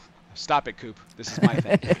best. Stop it, Coop. This is my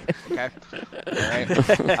thing. Okay. All right.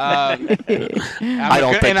 I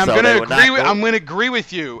don't think so. I'm going to agree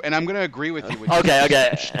with you, and I'm going to agree with you.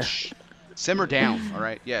 Okay. Simmer down. All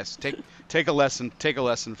right. Yes. Take a lesson. Take a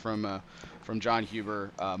lesson from John Huber,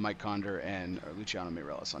 Mike Condor, and Luciano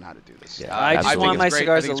Mireles on how to do this. Yeah, I just want my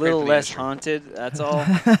cigars a little less haunted. That's all.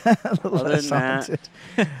 Other than that.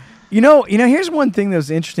 You know, here's one thing that was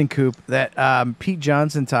interesting, Coop, that Pete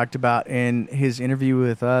Johnson talked about in his interview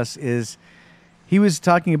with us is he was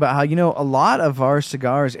talking about how, a lot of our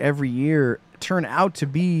cigars every year turn out to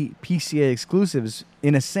be PCA exclusives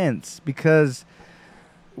in a sense because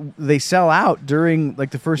they sell out during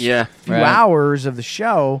like the first few hours of the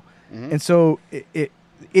show. Mm-hmm. And so it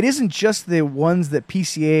isn't just the ones that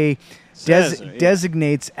PCA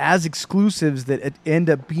designates as exclusives that end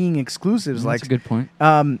up being exclusives. That's a good point.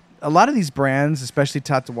 A lot of these brands, especially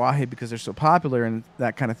Tatuaje, because they're so popular and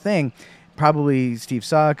that kind of thing, probably Steve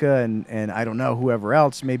Saka and I don't know, whoever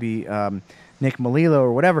else, maybe Nick Melillo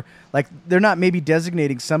or whatever, like they're not maybe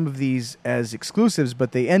designating some of these as exclusives,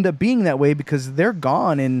 but they end up being that way because they're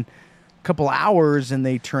gone in a couple hours and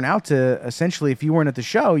they turn out to essentially, if you weren't at the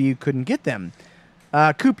show, you couldn't get them.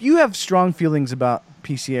 Coop, you have strong feelings about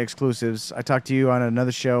PCA exclusives. I talked to you on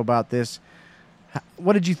another show about this.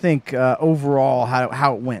 What did you think overall,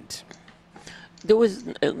 how it went? There was,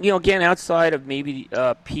 again, outside of maybe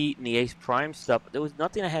Pete and the Ace Prime stuff, there was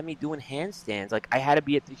nothing that had me doing handstands. Like, I had to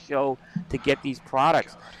be at the show to get these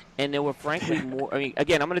products. And there were, frankly, more. I mean,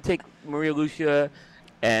 again, I'm going to take Maria Lucia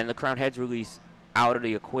and the Crown Heads release out of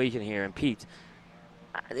the equation here and Pete's.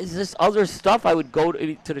 There's this other stuff I would go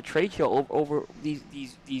to the trade show over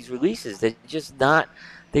these releases. They're just not.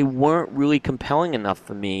 They weren't really compelling enough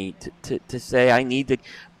for me to say I need to.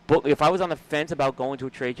 But if I was on the fence about going to a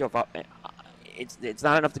trade show, it's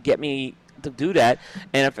not enough to get me to do that,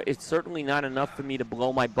 and if it's certainly not enough for me to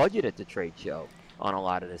blow my budget at the trade show on a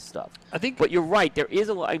lot of this stuff. I think. But you're right. There is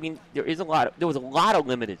a lot. I mean, there was a lot of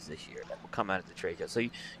limiteds this year that will come out at the trade show. So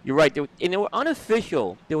you're right. And there were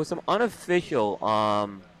unofficial. There was some unofficial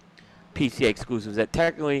PCA exclusives that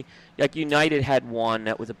technically, like United had one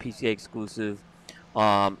that was a PCA exclusive.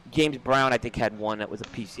 James Brown, I think, had one that was a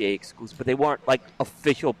PCA exclusive, but they weren't like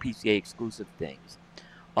official PCA exclusive things.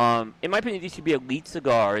 In my opinion, these should be elite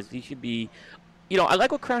cigars. These should be, I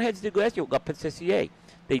like what Crown Heads did last year with La Patisserie.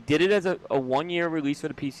 They did it as a 1-year release for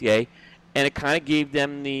the PCA, and it kind of gave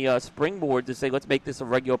them the springboard to say, let's make this a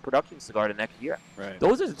regular production cigar the next year. Right.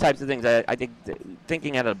 Those are the types of things I think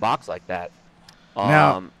thinking out of the box like that.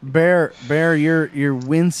 Now, Bear, you're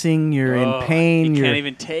wincing. You're in pain. You can't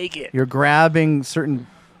even take it. You're grabbing certain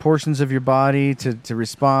portions of your body to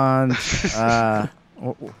respond.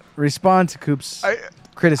 Respond to Coop's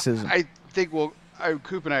criticism. I think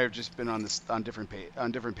Coop and I have just been on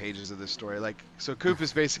different pages of this story. Like, so Coop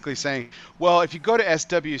is basically saying, well, if you go to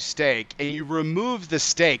SW Steak and you remove the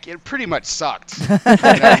steak, it pretty much sucked. But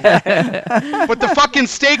the fucking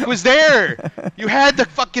steak was there. You had the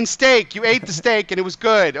fucking steak. You ate the steak and it was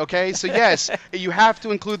good. Okay, so yes, you have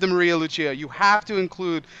to include the Maria Lucia. You have to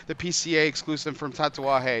include the PCA exclusive from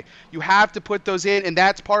Tatuaje. You have to put those in, and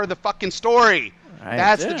that's part of the fucking story.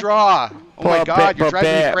 That's the draw. Oh my God, you're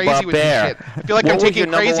driving me crazy with this shit. I feel like I'm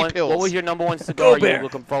taking crazy pills. What was your number one cigar you were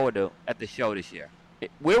looking forward to at the show this year?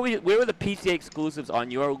 Where were the PCA exclusives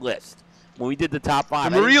on your list when we did the top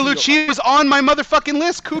 5? The Maria Lucia was on my motherfucking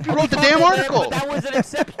list. Coop, you wrote the damn article. That was an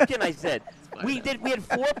exception, I said. We had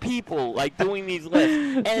 4 people doing these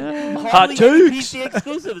lists, and hardly any PCA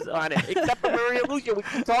exclusives on it, except for Maria Lucia, which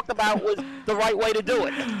we talked about was the right way to do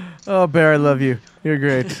it. Oh, Bear, I love you. You're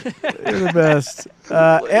great. You're the best.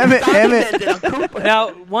 Emmett.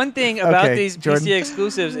 Now, one thing about these Jordan. PCA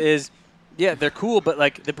exclusives is, they're cool, but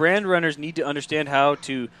like the brand runners need to understand how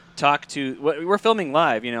to talk to. We're filming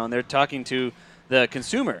live, and they're talking to the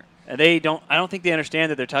consumer. And I don't think they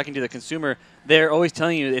understand that they're talking to the consumer. They're always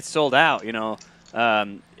telling you it's sold out,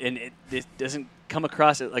 and it doesn't come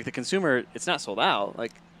across like the consumer. It's not sold out.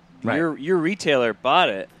 Like your retailer bought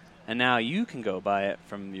it, and now you can go buy it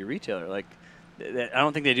from your retailer. Like I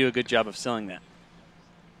don't think they do a good job of selling that.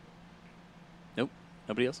 Nope.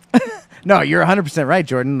 Nobody else? No, you're 100% right,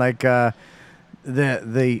 Jordan. Like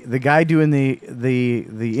the guy doing the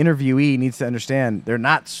interviewee needs to understand they're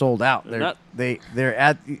not sold out. They're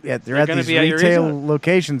at these retail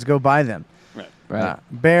locations. Go buy them. Right.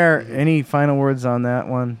 Bear, any final words on that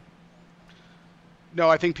one? No,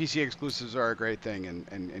 I think PC exclusives are a great thing,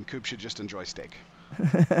 and Coop should just enjoy steak.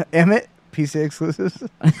 Emmett, PC exclusives?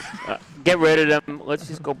 Get rid of them. Let's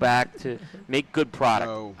just go back to make good product.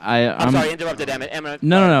 No. I'm sorry, interrupted Emmett.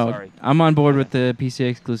 No. Sorry. I'm on board with the PC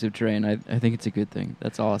exclusive train. I think it's a good thing.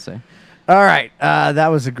 That's all I'll say. All right. That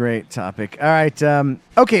was a great topic. All right.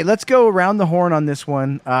 Okay, let's go around the horn on this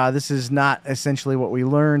one. This is not essentially what we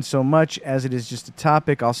learned so much as it is just a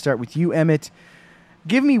topic. I'll start with you, Emmett.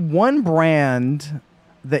 Give me one brand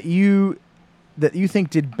that you think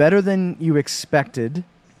did better than you expected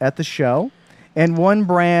at the show, and one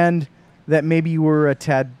brand that maybe you were a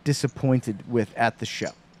tad disappointed with at the show.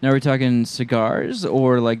 Now, are we talking cigars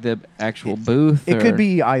or like the actual booth? It could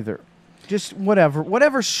be either. Just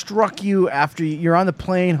whatever struck you after you're on the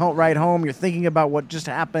plane ride home. You're thinking about what just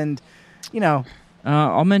happened.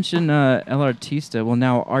 I'll mention El Artista. Well,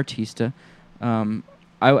 now Artista.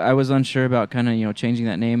 I was unsure about kind of changing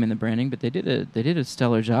that name and the branding, but they did a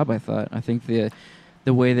stellar job. I thought. I think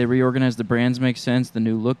the way they reorganized the brands makes sense. The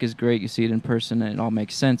new look is great. You see it in person, and it all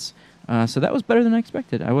makes sense. So that was better than I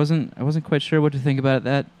expected. I wasn't quite sure what to think about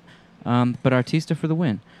that. But Artista for the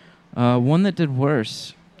win. One that did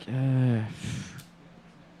worse. I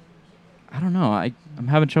don't know. I'm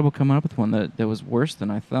having trouble coming up with one that was worse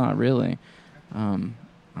than I thought. Really.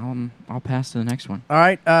 I'll pass to the next one. All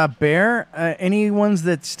right, Bear. Any ones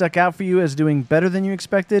that stuck out for you as doing better than you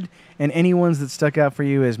expected, and any ones that stuck out for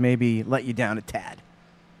you as maybe let you down a tad?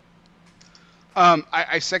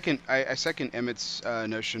 I second Emmett's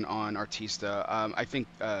notion on Artista.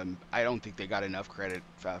 I don't think they got enough credit.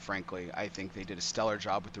 Frankly, I think they did a stellar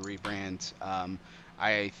job with the rebrand.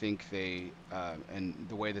 I think they and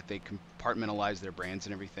the way that they compartmentalize their brands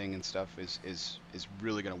and everything and stuff is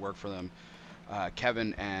really going to work for them.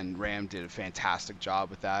 Kevin and Ram did a fantastic job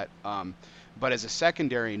with that. But as a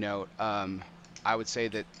secondary note, I would say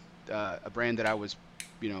that a brand that I was,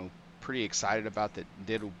 pretty excited about that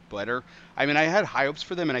did better. I mean, I had high hopes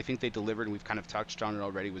for them, and I think they delivered, and we've kind of touched on it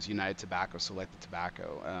already, was United Tobacco, Selected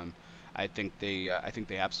Tobacco. I think they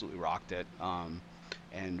absolutely rocked it,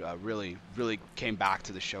 and really came back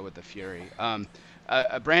to the show with the fury.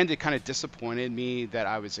 A brand that kind of disappointed me that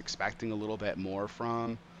I was expecting a little bit more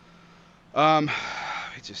from. Let me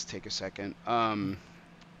just take a second and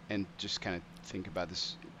just kind of think about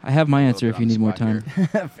this. I have my answer if you need more time.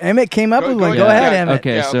 Emmett came up with one. Go ahead, Emmett.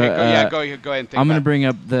 Okay, go ahead and think. I'm going to bring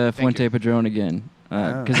up the Fuente Padron again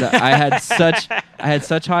because I had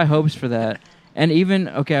such high hopes for that, and even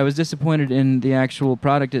I was disappointed in the actual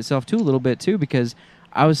product itself too, a little bit too, because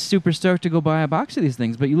I was super stoked to go buy a box of these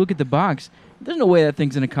things. But you look at the box, there's no way that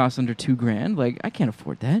thing's going to cost under $2,000. Like, I can't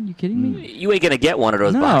afford that. You kidding me? You ain't going to get one of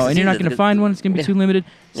those boxes. No, and you're not going to find one. It's going to be too limited.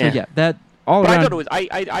 So that all but around. I thought it was.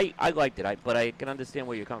 I liked it. But I can understand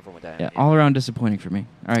where you're coming from with that. Yeah, all around disappointing for me.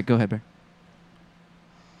 All right, go ahead, Bear.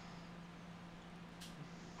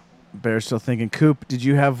 Bear's still thinking. Coop, did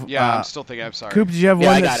you have? Yeah, I'm still thinking. I'm sorry. Coop, did you have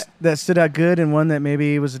one that stood out good and one that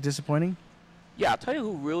maybe was disappointing? Yeah, I'll tell you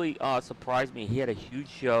who really surprised me. He had a huge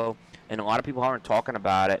show, and a lot of people aren't talking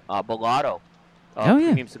about it. Bellotto,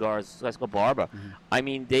 Premium Cigars, Esco Barba. Mm-hmm. I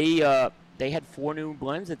mean, they had 4 new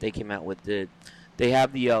blends that they came out with. They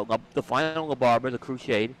have the final La Barba, the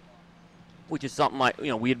Crusade, which is something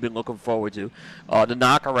we had been looking forward to. The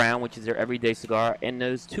Knockaround, which is their everyday cigar, and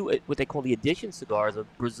those 2 what they call the edition cigars of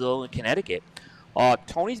Brazil and Connecticut.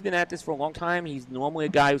 Tony's been at this for a long time. He's normally a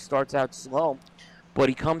guy who starts out slow. But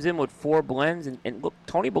he comes in with 4 blends, and look,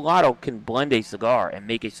 Tony Bellotto can blend a cigar and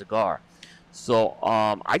make a cigar. So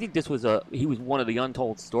I think he was one of the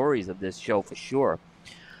untold stories of this show for sure.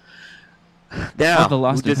 Now, the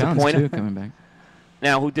Lost who disappointed too coming back.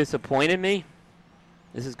 Now, who disappointed me?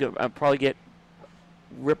 This is good. I'll probably get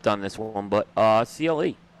ripped on this one, but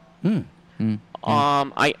CLE.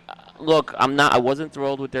 I wasn't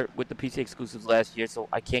thrilled with the PC exclusives last year, so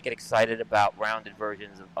I can't get excited about rounded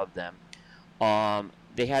versions of them.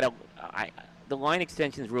 They had the line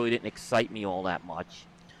extensions really didn't excite me all that much.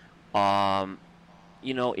 And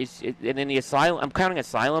in the Asylum, I'm counting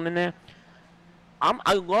Asylum in there.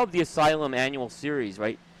 I love the Asylum annual series,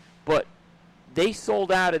 right? But they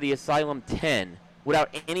sold out of the Asylum 10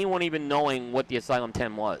 without anyone even knowing what the Asylum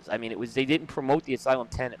 10 was. I mean, they didn't promote the Asylum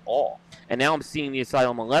 10 at all. And now I'm seeing the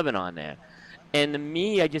Asylum 11 on there. And to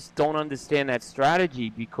me, I just don't understand that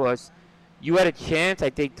strategy because you had a chance, I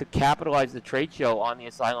think, to capitalize the trade show on the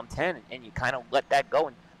Asylum 10, and you kind of let that go,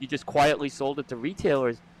 and you just quietly sold it to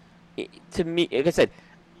retailers. To me, like I said,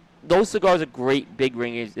 those cigars are great, big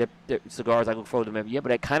ringers. They're cigars. I look forward to them every year.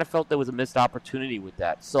 But I kind of felt there was a missed opportunity with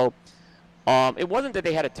that. So it wasn't that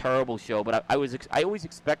they had a terrible show, but I always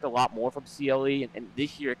expect a lot more from CLE, and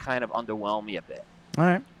this year it kind of underwhelmed me a bit. All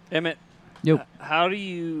right. Emmett, Yep. how do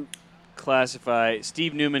you classify?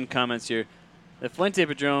 Steve Newman comments here. The Fuente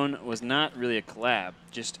Padron was not really a collab,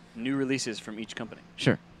 just new releases from each company.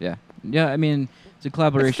 Sure. Yeah. Yeah. I mean, it's a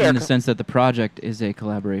collaboration in the sense that the project is a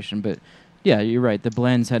collaboration, but yeah, you're right. The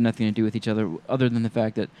blends had nothing to do with each other than the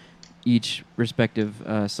fact that each respective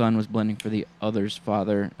son was blending for the other's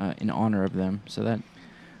father in honor of them. So that,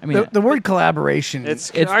 I mean, The word collaboration, It's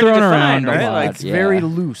it's hard to thrown define, around right? a lot. Like, it's yeah. very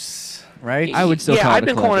loose, right? I would still call I've it a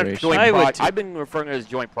been calling it collaboration. joint I would project. too. I've been referring to it as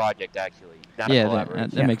joint project, actually. Not a Yeah, collaboration.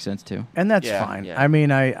 that makes sense too. And that's Yeah, fine. yeah. I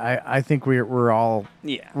mean, I think we're all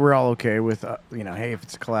Yeah. okay with hey, if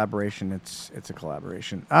it's a collaboration, it's a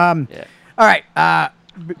collaboration. Yeah. All right.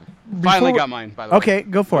 Finally before- got mine, by the way. Okay,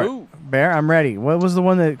 go for Ooh. it, Bear. I'm ready. What was the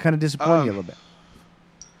one that kind of disappointed you a little bit?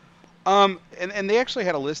 And they actually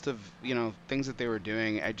had a list of things that they were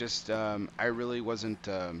doing. I just I really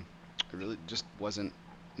just wasn't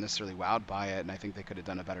necessarily wowed by it, and I think they could have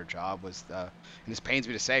done a better job. And this pains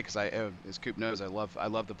me to say because as Coop knows, I love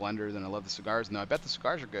the blenders and I love the cigars. No, I bet the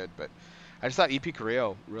cigars are good, but I just thought EP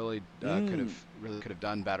Carrillo really could have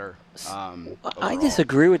done better. I overall.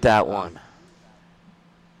 disagree with that one.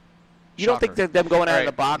 You don't think Shocker. that them going out of Alright.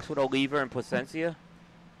 the box with Oliva and Plasencia?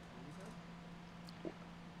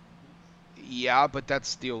 Yeah, but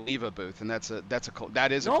that's the Oliva booth, and that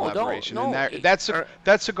is a No, collaboration. no, And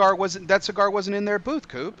that cigar wasn't in their booth,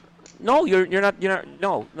 Coop. No, you're not.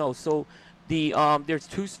 No. So there's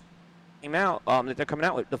two came out that they're coming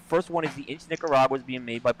out with. The first one is the Inch Nicaraguas being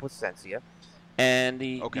made by Plasencia, and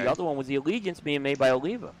the other one was the Allegiance being made by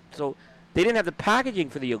Oliva. So they didn't have the packaging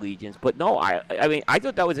for the Allegiance, but no, I mean I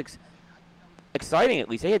thought that was exciting. At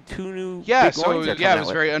least they had two new. Yeah, big so lines they're it coming was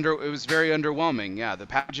out with. it was very underwhelming. Yeah, the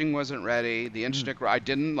packaging wasn't ready. The Inch I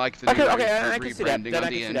didn't like the Okay, new I can see that. rebranding Then on I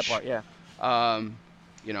the can see that Inch. part. Yeah.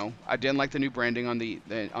 I didn't like the new branding on the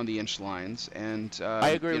Inch lines, and I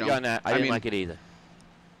agree with you on that. I didn't like it either.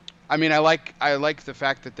 I mean, I like the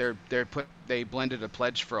fact that they blended a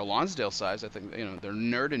pledge for a Lonsdale size. I think their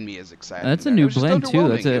nerd in me is excited. That's a It new was just blend too.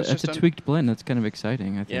 underwhelming. That's a tweaked blend. That's kind of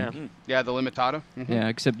exciting. I think. Yeah. Yeah, the Limitada. Mhm. Yeah,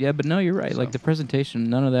 except but no, you're right. Like So. the presentation,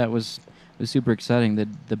 none of that was super exciting.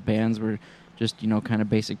 The bands were just kind of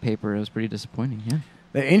basic paper. It was pretty disappointing. Yeah.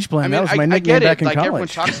 The Inch blend. I mean, that was my I nickname get it. back in Like everyone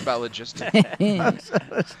college. talks about logistics. Jordan,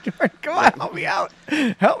 come on, help me out.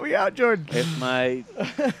 Help me out, Jordan. If my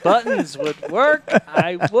buttons would work,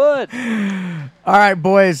 I would. All right,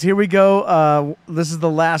 boys, here we go. This is the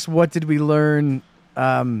last What Did We Learn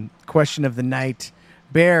question of the night.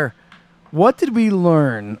 Bear, what did we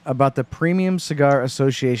learn about the Premium Cigar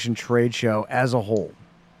Association trade show as a whole?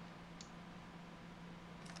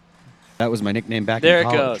 That was my nickname back There in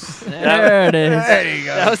it college. goes. There it is. There you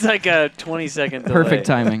go. That was like a 20-second delay. Perfect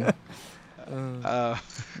timing.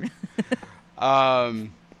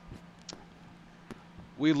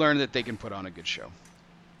 We learned that they can put on a good show.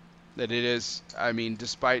 That it is, I mean,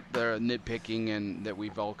 despite the nitpicking and that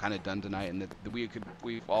we've all kind of done tonight, and that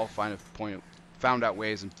we've all found out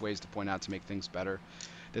ways to point out to make things better.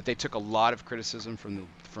 That they took a lot of criticism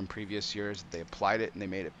from previous years, they applied it and they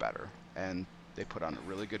made it better, and they put on a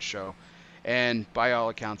really good show. And by all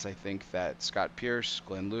accounts, I think that Scott Pierce,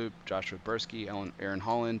 Glenn Loop, Joshua Bursky, Aaron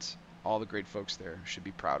Holland, all the great folks there should be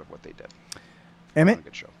proud of what they did. Emmett? Put on a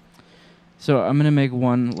good show. So I'm gonna make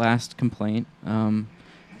one last complaint.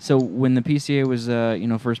 So when the PCA was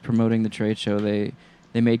first promoting the trade show, they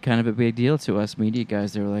made kind of a big deal to us media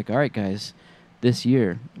guys. They were like, "All right, guys, this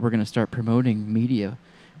year we're gonna start promoting media.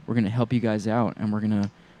 We're gonna help you guys out, and we're gonna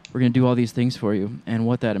do all these things for you." And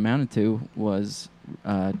what that amounted to was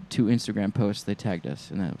 2 Instagram posts. They tagged us,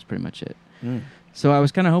 and that was pretty much it. So I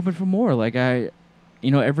was kind of hoping for more. Like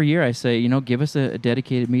every year I say, give us a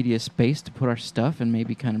dedicated media space to put our stuff and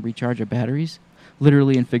maybe kind of recharge our batteries,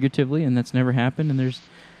 literally and figuratively, and that's never happened. And I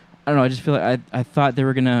don't know, I just feel like I thought they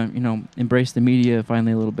were going to, embrace the media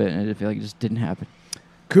finally a little bit, and I feel like it just didn't happen.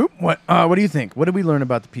 Coop, what do you think? What did we learn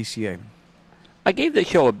about the PCA? I gave the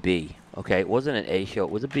show a B. Okay, it wasn't an A show; it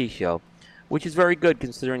was a B show, which is very good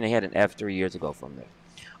considering they had an F 3 years ago from there.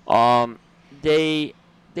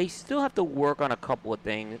 They still have to work on a couple of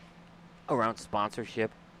things around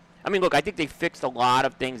sponsorship. I mean, look, I think they fixed a lot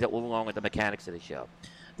of things that were wrong with the mechanics of the show.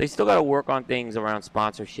 They still got to work on things around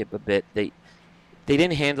sponsorship a bit. They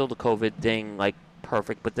didn't handle the COVID thing like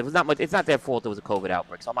perfect, but there was not much. It's not their fault there was a COVID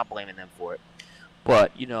outbreak, so I'm not blaming them for it.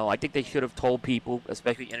 But I think they should have told people,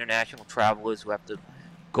 especially international travelers who have to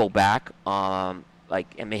go back, and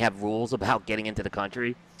they have rules about getting into the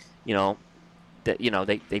country.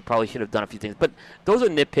 they probably should have done a few things. But those are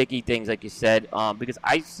nitpicky things, like you said, because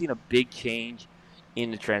I've seen a big change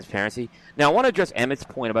in the transparency. Now, I want to address Emmett's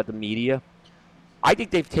point about the media. I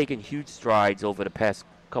think they've taken huge strides over the past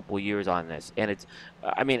couple of years on this. And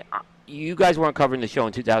you guys weren't covering the show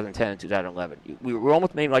in 2010 and 2011. We were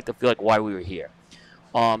almost made to feel like why we were here.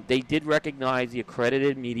 They did recognize the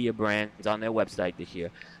accredited media brands on their website this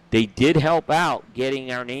year. They did help out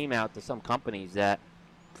getting our name out to some companies that,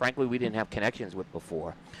 frankly, we didn't have connections with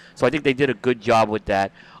before. So I think they did a good job with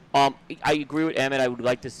that. I agree with Emmett. I would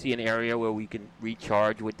like to see an area where we can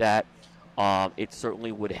recharge with that. It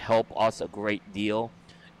certainly would help us a great deal,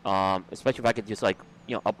 especially if I could just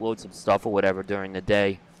upload some stuff or whatever during the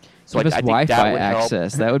day. So Give us I think Wi-Fi that would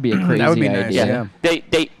access. Help. That would be a crazy That would be idea. nice,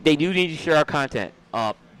 yeah. They do need to share our content.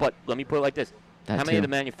 But let me put it like this. That How many of too.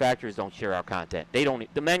 the manufacturers don't share our content? They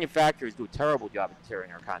don't. The manufacturers do a terrible job at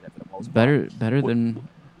sharing our content for the most part. Better than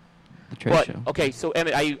the trade But, show. okay, so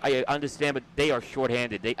Emmett, I understand, but they are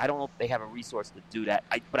shorthanded. I don't know if they have a resource to do that.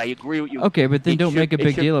 But I agree with you. Okay, but then It don't should- make a it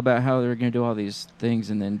big should- deal about how they're going to do all these things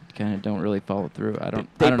and then kind of don't really follow through. I don't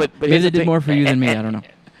They- know. but Maybe here's they the did thing. more for you than me. I don't know.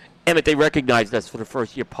 Emmett, they recognized us for the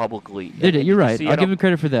first year publicly. They did. You're right. I'll give them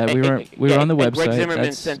credit for that. We were on the and website. Greg Zimmerman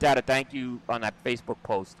That's- sent out a thank you on that Facebook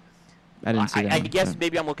post. I didn't see that. I one, guess so.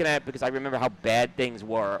 maybe I'm looking at it because I remember how bad things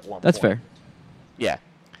were at one That's point. fair. Yeah.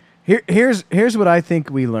 Here's what I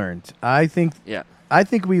think we learned. I think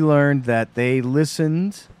we learned that they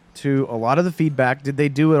listened to a lot of the feedback. Did they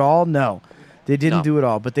do it all? No, they didn't No. do it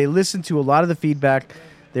all. But they listened to a lot of the feedback.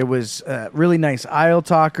 There was really nice aisle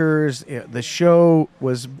talkers. The show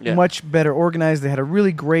was much better organized. They had a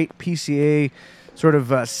really great PCA sort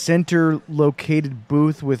of center-located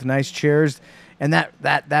booth with nice chairs. And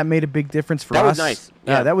that made a big difference for us. That was nice.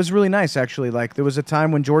 Yeah. That was really nice, actually. Like, there was a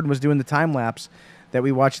time when Jordan was doing the time lapse that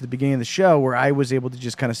we watched at the beginning of the show where I was able to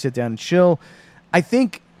just kind of sit down and chill. I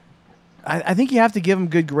think you have to give them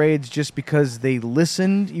good grades just because they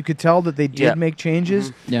listened. You could tell that they did make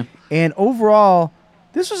changes. Mm-hmm. Yeah. And overall,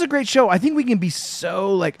 this was a great show. I think we can be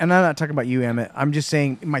so, and I'm not talking about you, Emmett. I'm just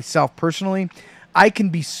saying myself personally. I can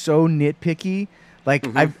be so nitpicky. Like,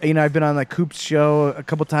 I've been on Coop's show a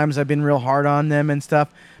couple times. I've been real hard on them and stuff.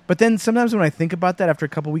 But then sometimes when I think about that after a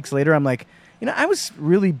couple weeks later, I'm like, I was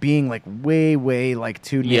really being way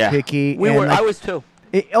too nitpicky. And, I was too.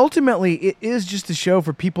 Ultimately, it is just a show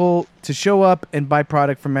for people to show up and buy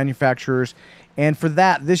product from manufacturers. And for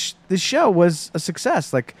that, this show was a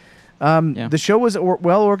success. The show was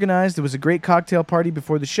well organized. There was a great cocktail party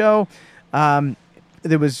before the show.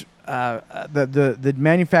 There was the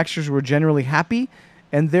manufacturers were generally happy,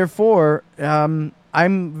 and therefore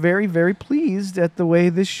I'm very, very pleased at the way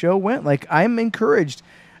this show went. I'm encouraged.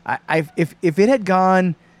 If it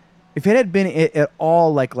had been at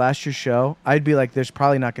all like last year's show, I'd be like, there's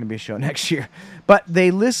probably not going to be a show next year. But they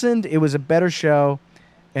listened. It was a better show.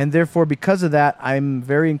 And therefore, because of that, I'm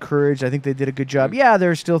very encouraged. I think they did a good job. Yeah, there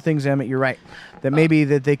are still things, Emmett, you're right, that maybe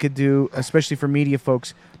that they could do, especially for media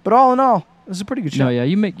folks. But all in all, it was a pretty good show. No, yeah,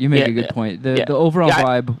 you make a good point. The overall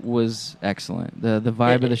vibe was excellent. The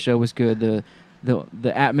vibe of the show was good.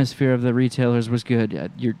 The atmosphere of the retailers was good. Yeah,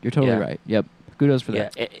 you're totally right. Yep. Kudos for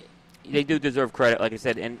that. They do deserve credit, like I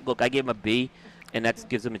said. And look, I gave them a B, and that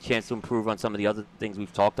gives them a chance to improve on some of the other things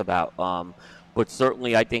we've talked about. But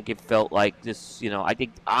certainly, I think it felt like this. I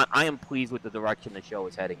think I am pleased with the direction the show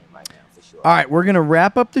is heading in right now, for sure. All right, we're going to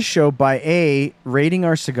wrap up the show by rating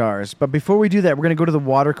our cigars. But before we do that, we're going to go to the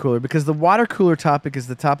water cooler, because the water cooler topic is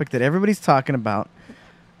the topic that everybody's talking about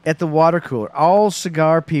at the water cooler. All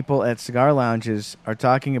cigar people at cigar lounges are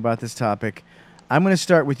talking about this topic. I'm going to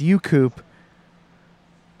start with you, Coop.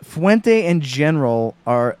 Fuente and General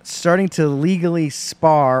are starting to legally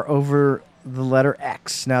spar over the letter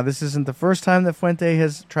X. Now, this isn't the first time that Fuente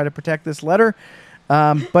has tried to protect this letter,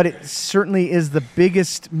 but it certainly is the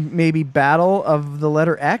biggest, maybe, battle of the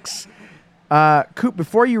letter X. Coop,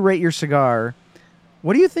 before you rate your cigar,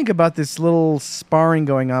 what do you think about this little sparring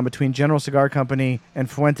going on between General Cigar Company and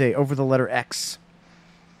Fuente over the letter X?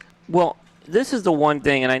 Well, this is the one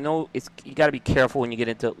thing, and I know you got to be careful when you get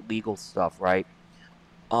into legal stuff, right?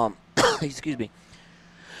 Excuse me.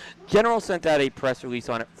 General sent out a press release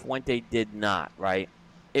on it. Fuente did not, right?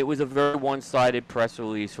 It was a very one-sided press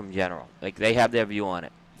release from General. They have their view on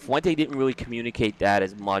it. Fuente didn't really communicate that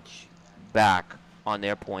as much back on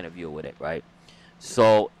their point of view with it, right?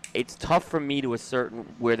 So it's tough for me to ascertain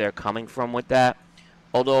where they're coming from with that.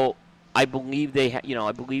 Although I believe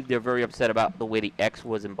I believe they're very upset about the way the X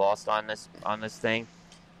was embossed on this thing,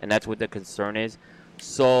 and that's what the concern is.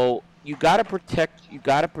 So you gotta protect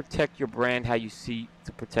your brand how you see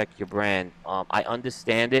to protect your brand. I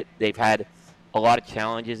understand it. They've had a lot of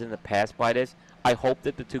challenges in the past by this. I hope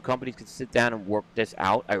that the two companies can sit down and work this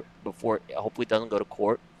out before hopefully it doesn't go to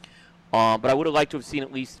court. But I would have liked to have seen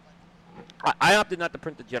at least. I opted not to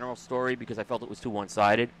print the general story because I felt it was too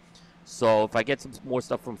one-sided. So if I get some more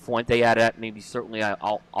stuff from Fuente out of that, maybe certainly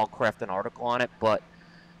I'll craft an article on it. But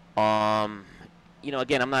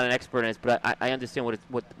again, I'm not an expert in this, but I understand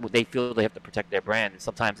what they feel they have to protect their brand, and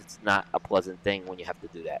sometimes it's not a pleasant thing when you have to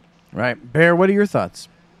do that. Right, Bear. What are your thoughts?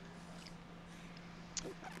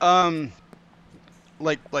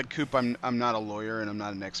 Like Coop, I'm not a lawyer and I'm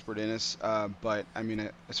not an expert in this, but I mean I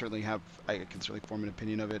certainly I can certainly form an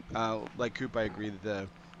opinion of it. Like Coop, I agree that the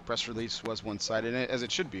press release was one-sided, as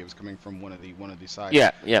it should be. It was coming from one of the sides. Yeah,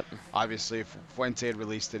 yeah. Obviously, if Fuente had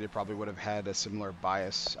released it, it probably would have had a similar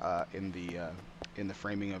bias in the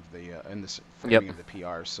framing of the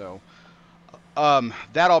PR. So,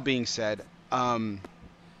 that all being said, I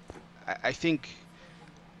think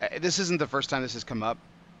this isn't the first time this has come up.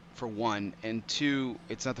 For one, and two,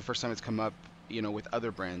 it's not the first time it's come up, with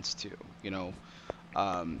other brands too.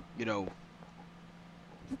 I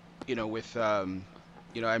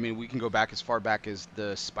mean, we can go back as far back as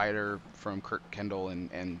the Spider from Kurt Kendall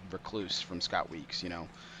and Recluse from Scott Weeks,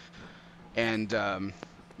 and I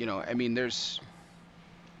mean, there's,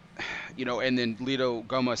 and then Lito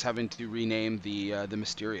Gomez having to rename the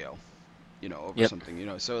Mysterio, over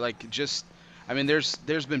something, so like just. I mean, there's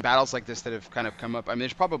been battles like this that have kind of come up. I mean,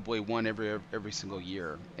 there's probably one every single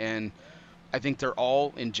year, and I think they're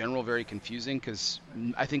all in general very confusing because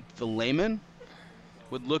I think the layman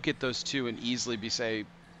would look at those two and easily say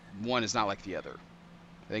one is not like the other.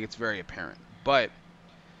 I think it's very apparent, but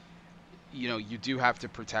you do have to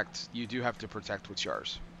protect what's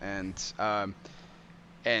yours, and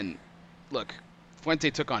look,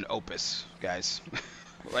 Fuente took on Opus, guys,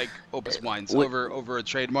 like Opus Wines over a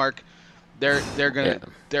trademark. They're gonna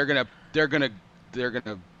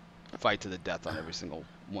fight to the death on every single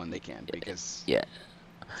one they can because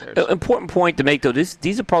important point to make though.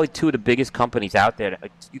 These are probably two of the biggest companies out there.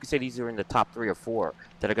 You could say these are in the top 3 or 4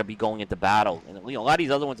 that are gonna be going into battle. And a lot of these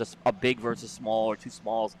other ones are big versus small or two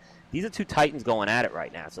smalls. These are two titans going at it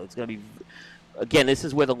right now. So it's gonna be again. This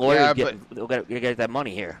is where the lawyers get that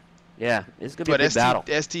money here. Yeah, it's gonna be a big battle.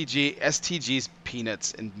 STG's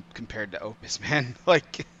peanuts compared to Opus, man.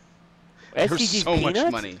 Like. There's so peanuts?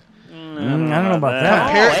 much money. I don't know about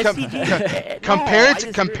that.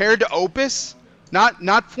 Compared to Opus,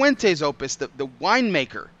 not Fuente's Opus, the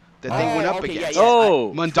winemaker that they went up against.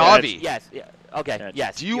 Mondavi. Yes. Okay.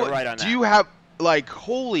 Yes. You're right on that. Do you have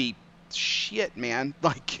holy shit, man?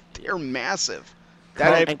 Like they're massive.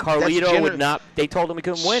 And Carlito would not. They told him he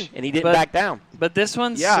couldn't win, and he didn't back down. But this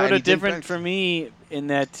one's sort of different for me in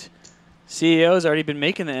that CEO's already been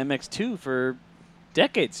making the MX2 for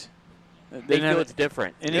decades. They feel it's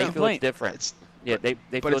different. They feel it's different. They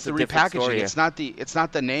feel it's the repackaging. It's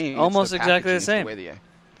not the name. Almost exactly the same.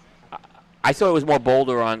 I saw it was more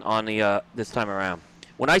bolder on the this time around.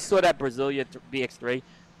 When I saw that Brasilia BX3,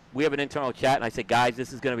 we have an internal chat, and I said, guys,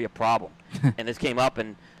 this is going to be a problem. And this came up,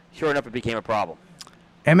 and sure enough, it became a problem.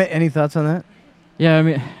 Emmett, any thoughts on that? Yeah, I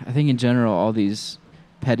mean, I think in general, all these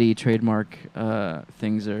petty trademark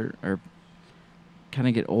things are kind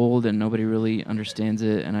of get old and nobody really understands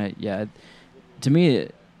it, and to me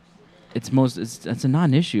it's a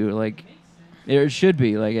non-issue. Like it should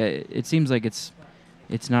be. Like it seems like it's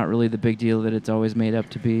not really the big deal that it's always made up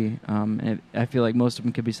to be. And I feel like most of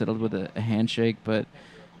them could be settled with a handshake, but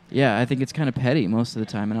yeah, I think it's kind of petty most of the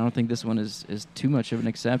time, and I don't think this one is too much of an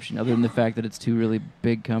exception, other than the fact that it's two really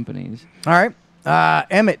big companies. All right,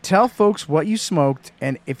 Emmett, tell folks what you smoked,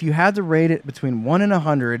 and if you had to rate it between 1 and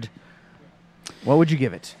 100. What would you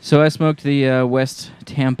give it? So I smoked the West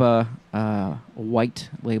Tampa white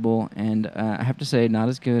label, and I have to say not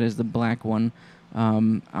as good as the black one.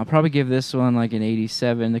 I'll probably give this one like an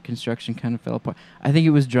 87. The construction kind of fell apart. I think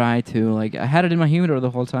it was dry too. Like I had it in my humidor the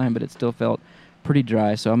whole time, but it still felt pretty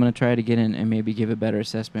dry. So I'm going to try it again and maybe give a better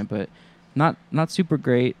assessment, but not super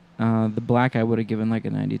great. The black I would have given like a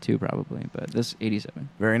 92 probably, but this 87.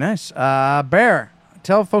 Very nice. Bear,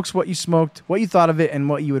 tell folks what you smoked, what you thought of it, and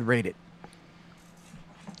what you would rate it.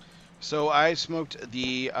 So I smoked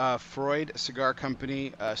the Freud Cigar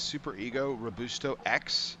Company Super Ego Robusto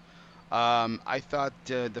X. I thought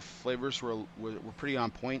the flavors were pretty on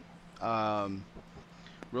point.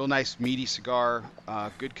 Real nice meaty cigar,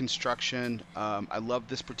 good construction. I love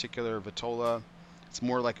this particular Vitola. It's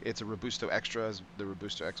more like it's a Robusto Extra, as the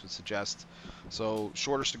Robusto X would suggest. So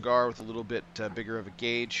shorter cigar with a little bit bigger of a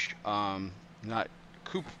gauge. Not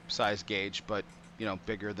coupe size gauge, but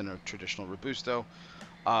bigger than a traditional Robusto.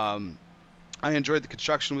 I enjoyed the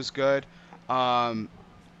construction, was good.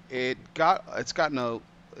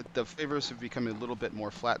 The flavors have become a little bit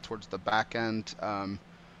more flat towards the back end,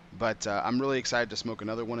 but I'm really excited to smoke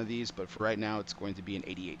another one of these. But for right now, it's going to be an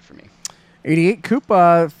 88 for me. 88 Coop.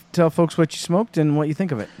 Tell folks what you smoked and what you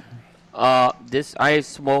think of it. I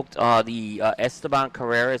smoked the Esteban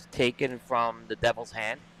Carreras taken from the Devil's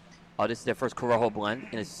Hand. This is their first Corojo blend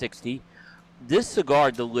in a 60. This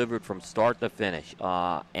cigar delivered from start to finish,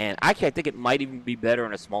 and actually I think it might even be better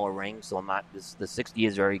in a smaller ring. So the 60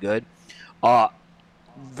 is very good.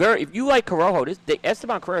 If you like Corojo, the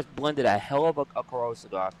Esteban Carreras blended a hell of a Corojo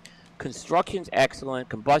cigar. Construction's excellent,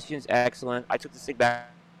 combustion's excellent. I took the stick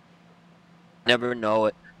back, never know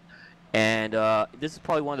it, and this is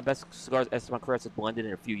probably one of the best cigars Esteban Carreras has blended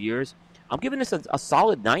in a few years. I'm giving this a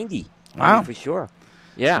solid 90. Wow, for sure.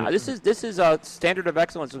 Yeah, this is a standard of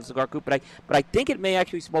excellence in Cigar Coop, but I think it may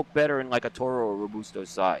actually smoke better in like a Toro or Robusto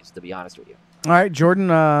size, to be honest with you. All right, Jordan,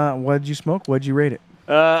 what did you smoke? What did you rate it?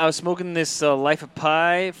 I was smoking this Life of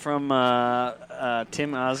Pi from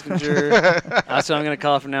Tim Osginger. That's what I'm going to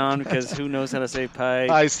call it from now on because who knows how to say pie?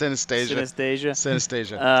 Pie synesthesia.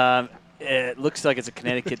 Synesthesia. It looks like it's a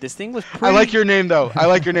Connecticut. This thing was pretty... I like your name, though. I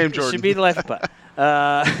like your name, Jordan. It should be the Life of Pi.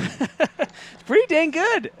 It's pretty dang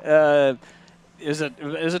good. It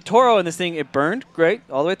was a Toro in this thing. It burned great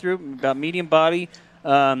all the way through, about medium body.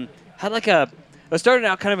 Had like it started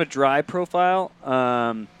out kind of a dry profile,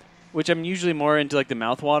 which I'm usually more into like the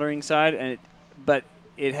mouth-watering side, but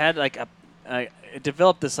it had like it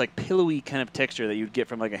developed this like pillowy kind of texture that you'd get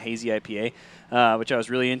from like a hazy IPA, which I was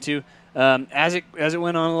really into. As it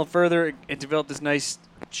went on a little further, it developed this nice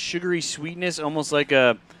sugary sweetness, almost like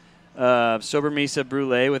a Sobremesa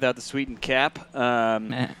Brulee without the sweetened cap.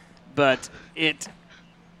 But it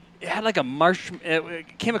had like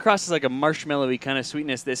it came across as like a marshmallowy kind of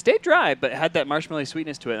sweetness that stayed dry, but had that marshmallowy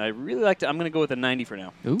sweetness to it. And I really liked it. I'm going to go with a 90 for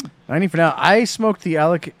now. Ooh, 90 for now. I smoked the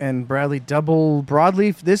Alec and Bradley double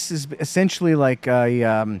broadleaf. This is essentially like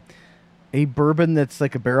a bourbon that's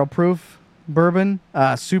like a barrel proof bourbon,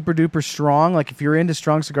 super duper strong. Like if you're into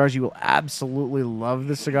strong cigars, you will absolutely love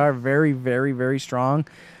this cigar. Very, very, very strong.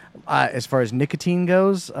 As far as nicotine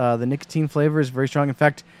goes, the nicotine flavor is very strong. In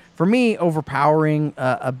fact, for me, overpowering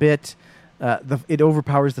a bit. It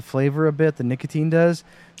overpowers the flavor a bit. The nicotine does.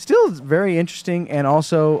 Still very interesting, and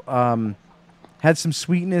also had some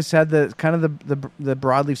sweetness. Had the kind of the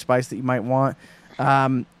broadleaf spice that you might want.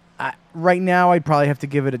 Right now, I'd probably have to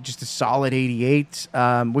give it just a solid 88,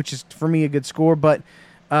 which is for me a good score. But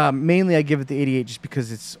mainly, I give it the 88 just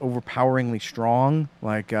because it's overpoweringly strong.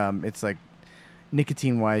 Like it's like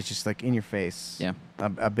nicotine-wise, just like in your face. Yeah,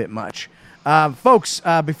 a bit much. Folks,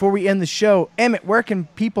 before we end the show, Emmett, where can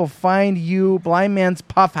people find you? Blind Man's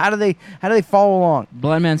Puff. How do they follow along?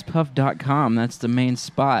 BlindMan'sPuff.com. That's the main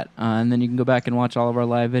spot, and then you can go back and watch all of our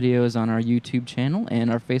live videos on our YouTube channel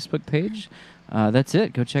and our Facebook page. That's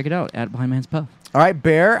it. Go check it out at Blind Man's Puff. All right,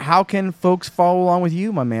 Bear. How can folks follow along with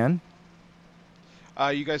you, my man?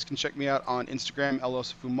 You guys can check me out on Instagram,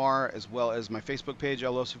 Elosifumar, as well as my Facebook page,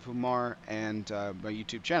 Elosifumar, and my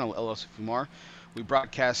YouTube channel, Elosifumar. We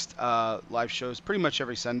broadcast live shows pretty much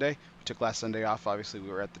every Sunday. We took last Sunday off. Obviously, we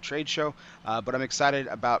were at the trade show. But I'm excited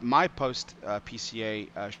about my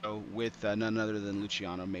post-PCA show with none other than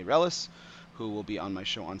Luciano Meireles, who will be on my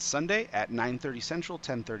show on Sunday at 9:30 Central,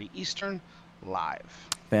 10:30 Eastern, live.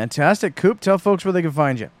 Fantastic. Coop, tell folks where they can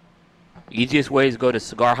find you. Easiest way is go to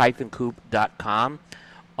cigar-coop.com.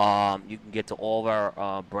 You can get to all of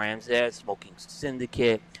our brands there: Smoking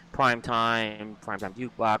Syndicate, Primetime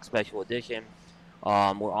Jukebox, Special Edition.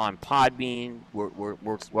 We're on Podbean. We're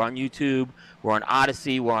on YouTube. We're on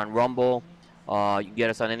Odyssey. We're on Rumble. You can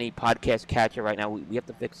get us on any podcast catcher right now. We have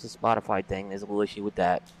to fix the Spotify thing. There's a little issue with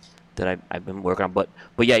that I've been working on. But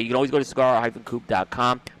yeah, you can always go to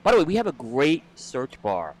cigar-coop.com. By the way, we have a great search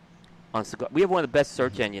bar on Cigar. We have one of the best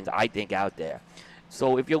search engines, I think, out there.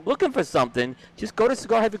 So if you're looking for something, just go to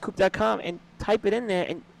cigar-coop.com and type it in there,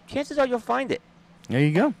 and chances are you'll find it. There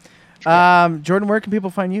you go. Jordan, where can people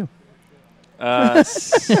find you?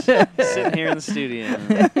 Sitting here in the studio.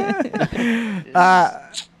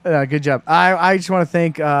 Good job. I just want to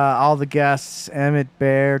thank all the guests, Emmett,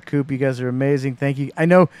 Bear, Coop. You guys are amazing. Thank you. I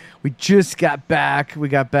know we just got back. We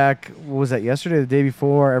got back, what was that, yesterday, the day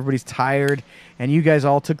before? Everybody's tired, and you guys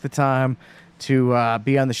all took the time to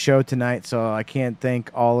be on the show tonight, so I can't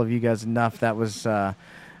thank all of you guys enough. That was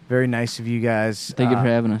very nice of you guys. Thank you for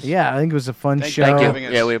having us. Yeah, I think it was a fun show. Thank you.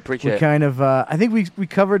 Yeah, we appreciate it. Kind of, I think we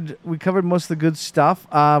covered most of the good stuff.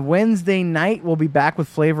 Wednesday night we'll be back with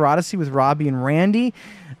Flavor Odyssey with Robbie and Randy.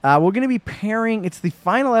 We're going to be pairing. It's the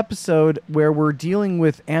final episode where we're dealing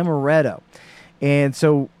with Amaretto, and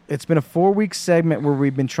so It's been a 4-week segment where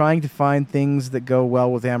we've been trying to find things that go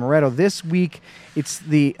well with amaretto. This week, it's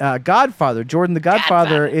the Godfather. Jordan, the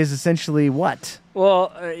Godfather is essentially what?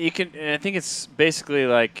 Well, you can. I think it's basically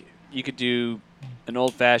like you could do an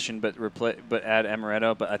old fashioned, but add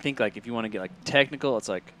amaretto. But I think like if you want to get like technical, it's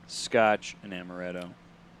like Scotch and amaretto,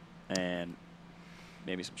 and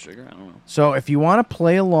maybe some sugar. I don't know. So if you want to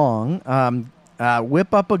play along,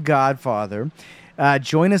 whip up a Godfather.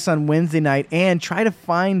 Join us on Wednesday night and try to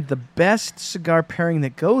find the best cigar pairing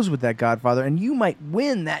that goes with that Godfather, and you might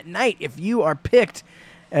win that night if you are picked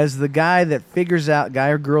as the guy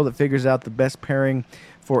or girl that figures out the best pairing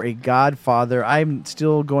for a Godfather. I'm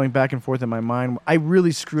still going back and forth in my mind. I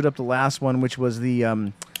really screwed up the last one, which was the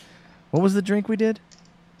what was the drink we did?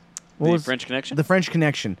 The French Connection? The French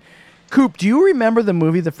Connection. Coop, do you remember the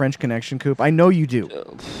movie The French Connection, Coop? I know you do.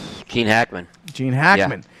 Gene Hackman.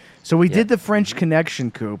 Yeah. So we did the French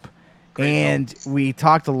Connection, Coop, and we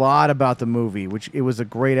talked a lot about the movie, which it was a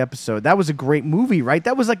great episode. That was a great movie, right?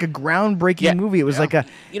 That was like a groundbreaking movie. It was like a...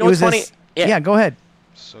 You know what's funny? Go ahead.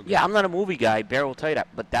 So yeah, I'm not a movie guy. Bear will tell you that,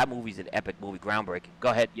 but that movie's an epic movie, groundbreaking. Go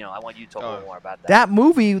ahead. I want you to talk a little more about that. That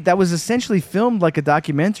movie, that was essentially filmed like a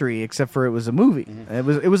documentary, except for it was a movie.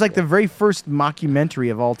 Mm-hmm. It was like the very first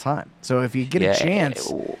mockumentary of all time. So if you get a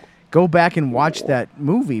chance... Go back and watch that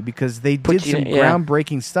movie because they did some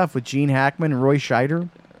groundbreaking stuff with Gene Hackman and Roy Scheider.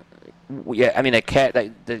 Yeah, I mean,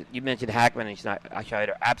 you mentioned Hackman and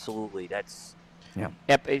Scheider. Absolutely, that's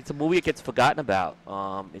it's a movie that gets forgotten about.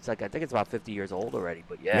 It's like I think it's about 50 years old already,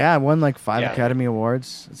 but it won like 5 Academy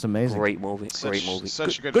Awards. It's amazing. Great movie.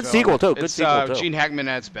 Such a good film. sequel too. Good sequel too. Gene Hackman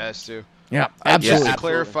at its best too. Yeah, absolutely. Just to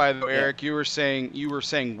clarify though, Eric, you were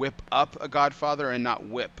saying whip up a Godfather and not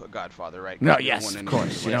whip a Godfather, right? No, yes, of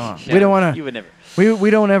course. We don't want to. You would never. We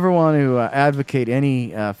don't ever want to advocate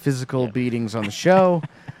any physical beatings on the show.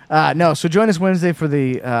 No, so join us Wednesday for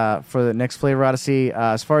the next Flavor Odyssey.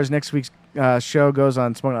 As far as next week's show goes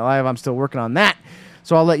on Smoke Night Live, I'm still working on that,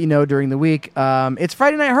 so I'll let you know during the week. It's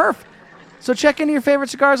Friday Night Herf. So check into your favorite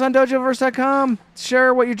cigars on dojoverse.com.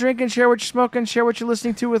 Share what you're drinking, share what you're smoking, share what you're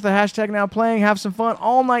listening to with the hashtag now playing. Have some fun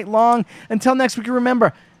all night long. Until next week,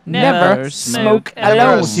 remember, never smoke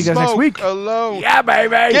alone. We'll see you guys next week. Alone. Yeah,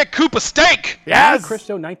 baby. Get Coop a steak. Yes. Monte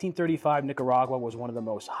Cristo 1935 Nicaragua was one of the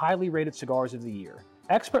most highly rated cigars of the year.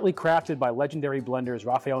 Expertly crafted by legendary blenders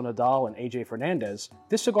Rafael Nadal and AJ Fernandez,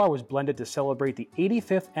 this cigar was blended to celebrate the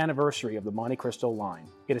 85th anniversary of the Monte Cristo line.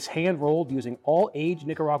 It is hand-rolled using all aged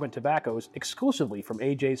Nicaraguan tobaccos exclusively from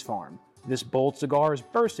AJ's farm. This bold cigar is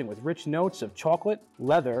bursting with rich notes of chocolate,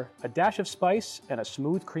 leather, a dash of spice, and a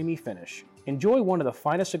smooth, creamy finish. Enjoy one of the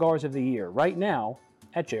finest cigars of the year right now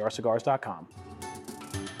at jrcigars.com.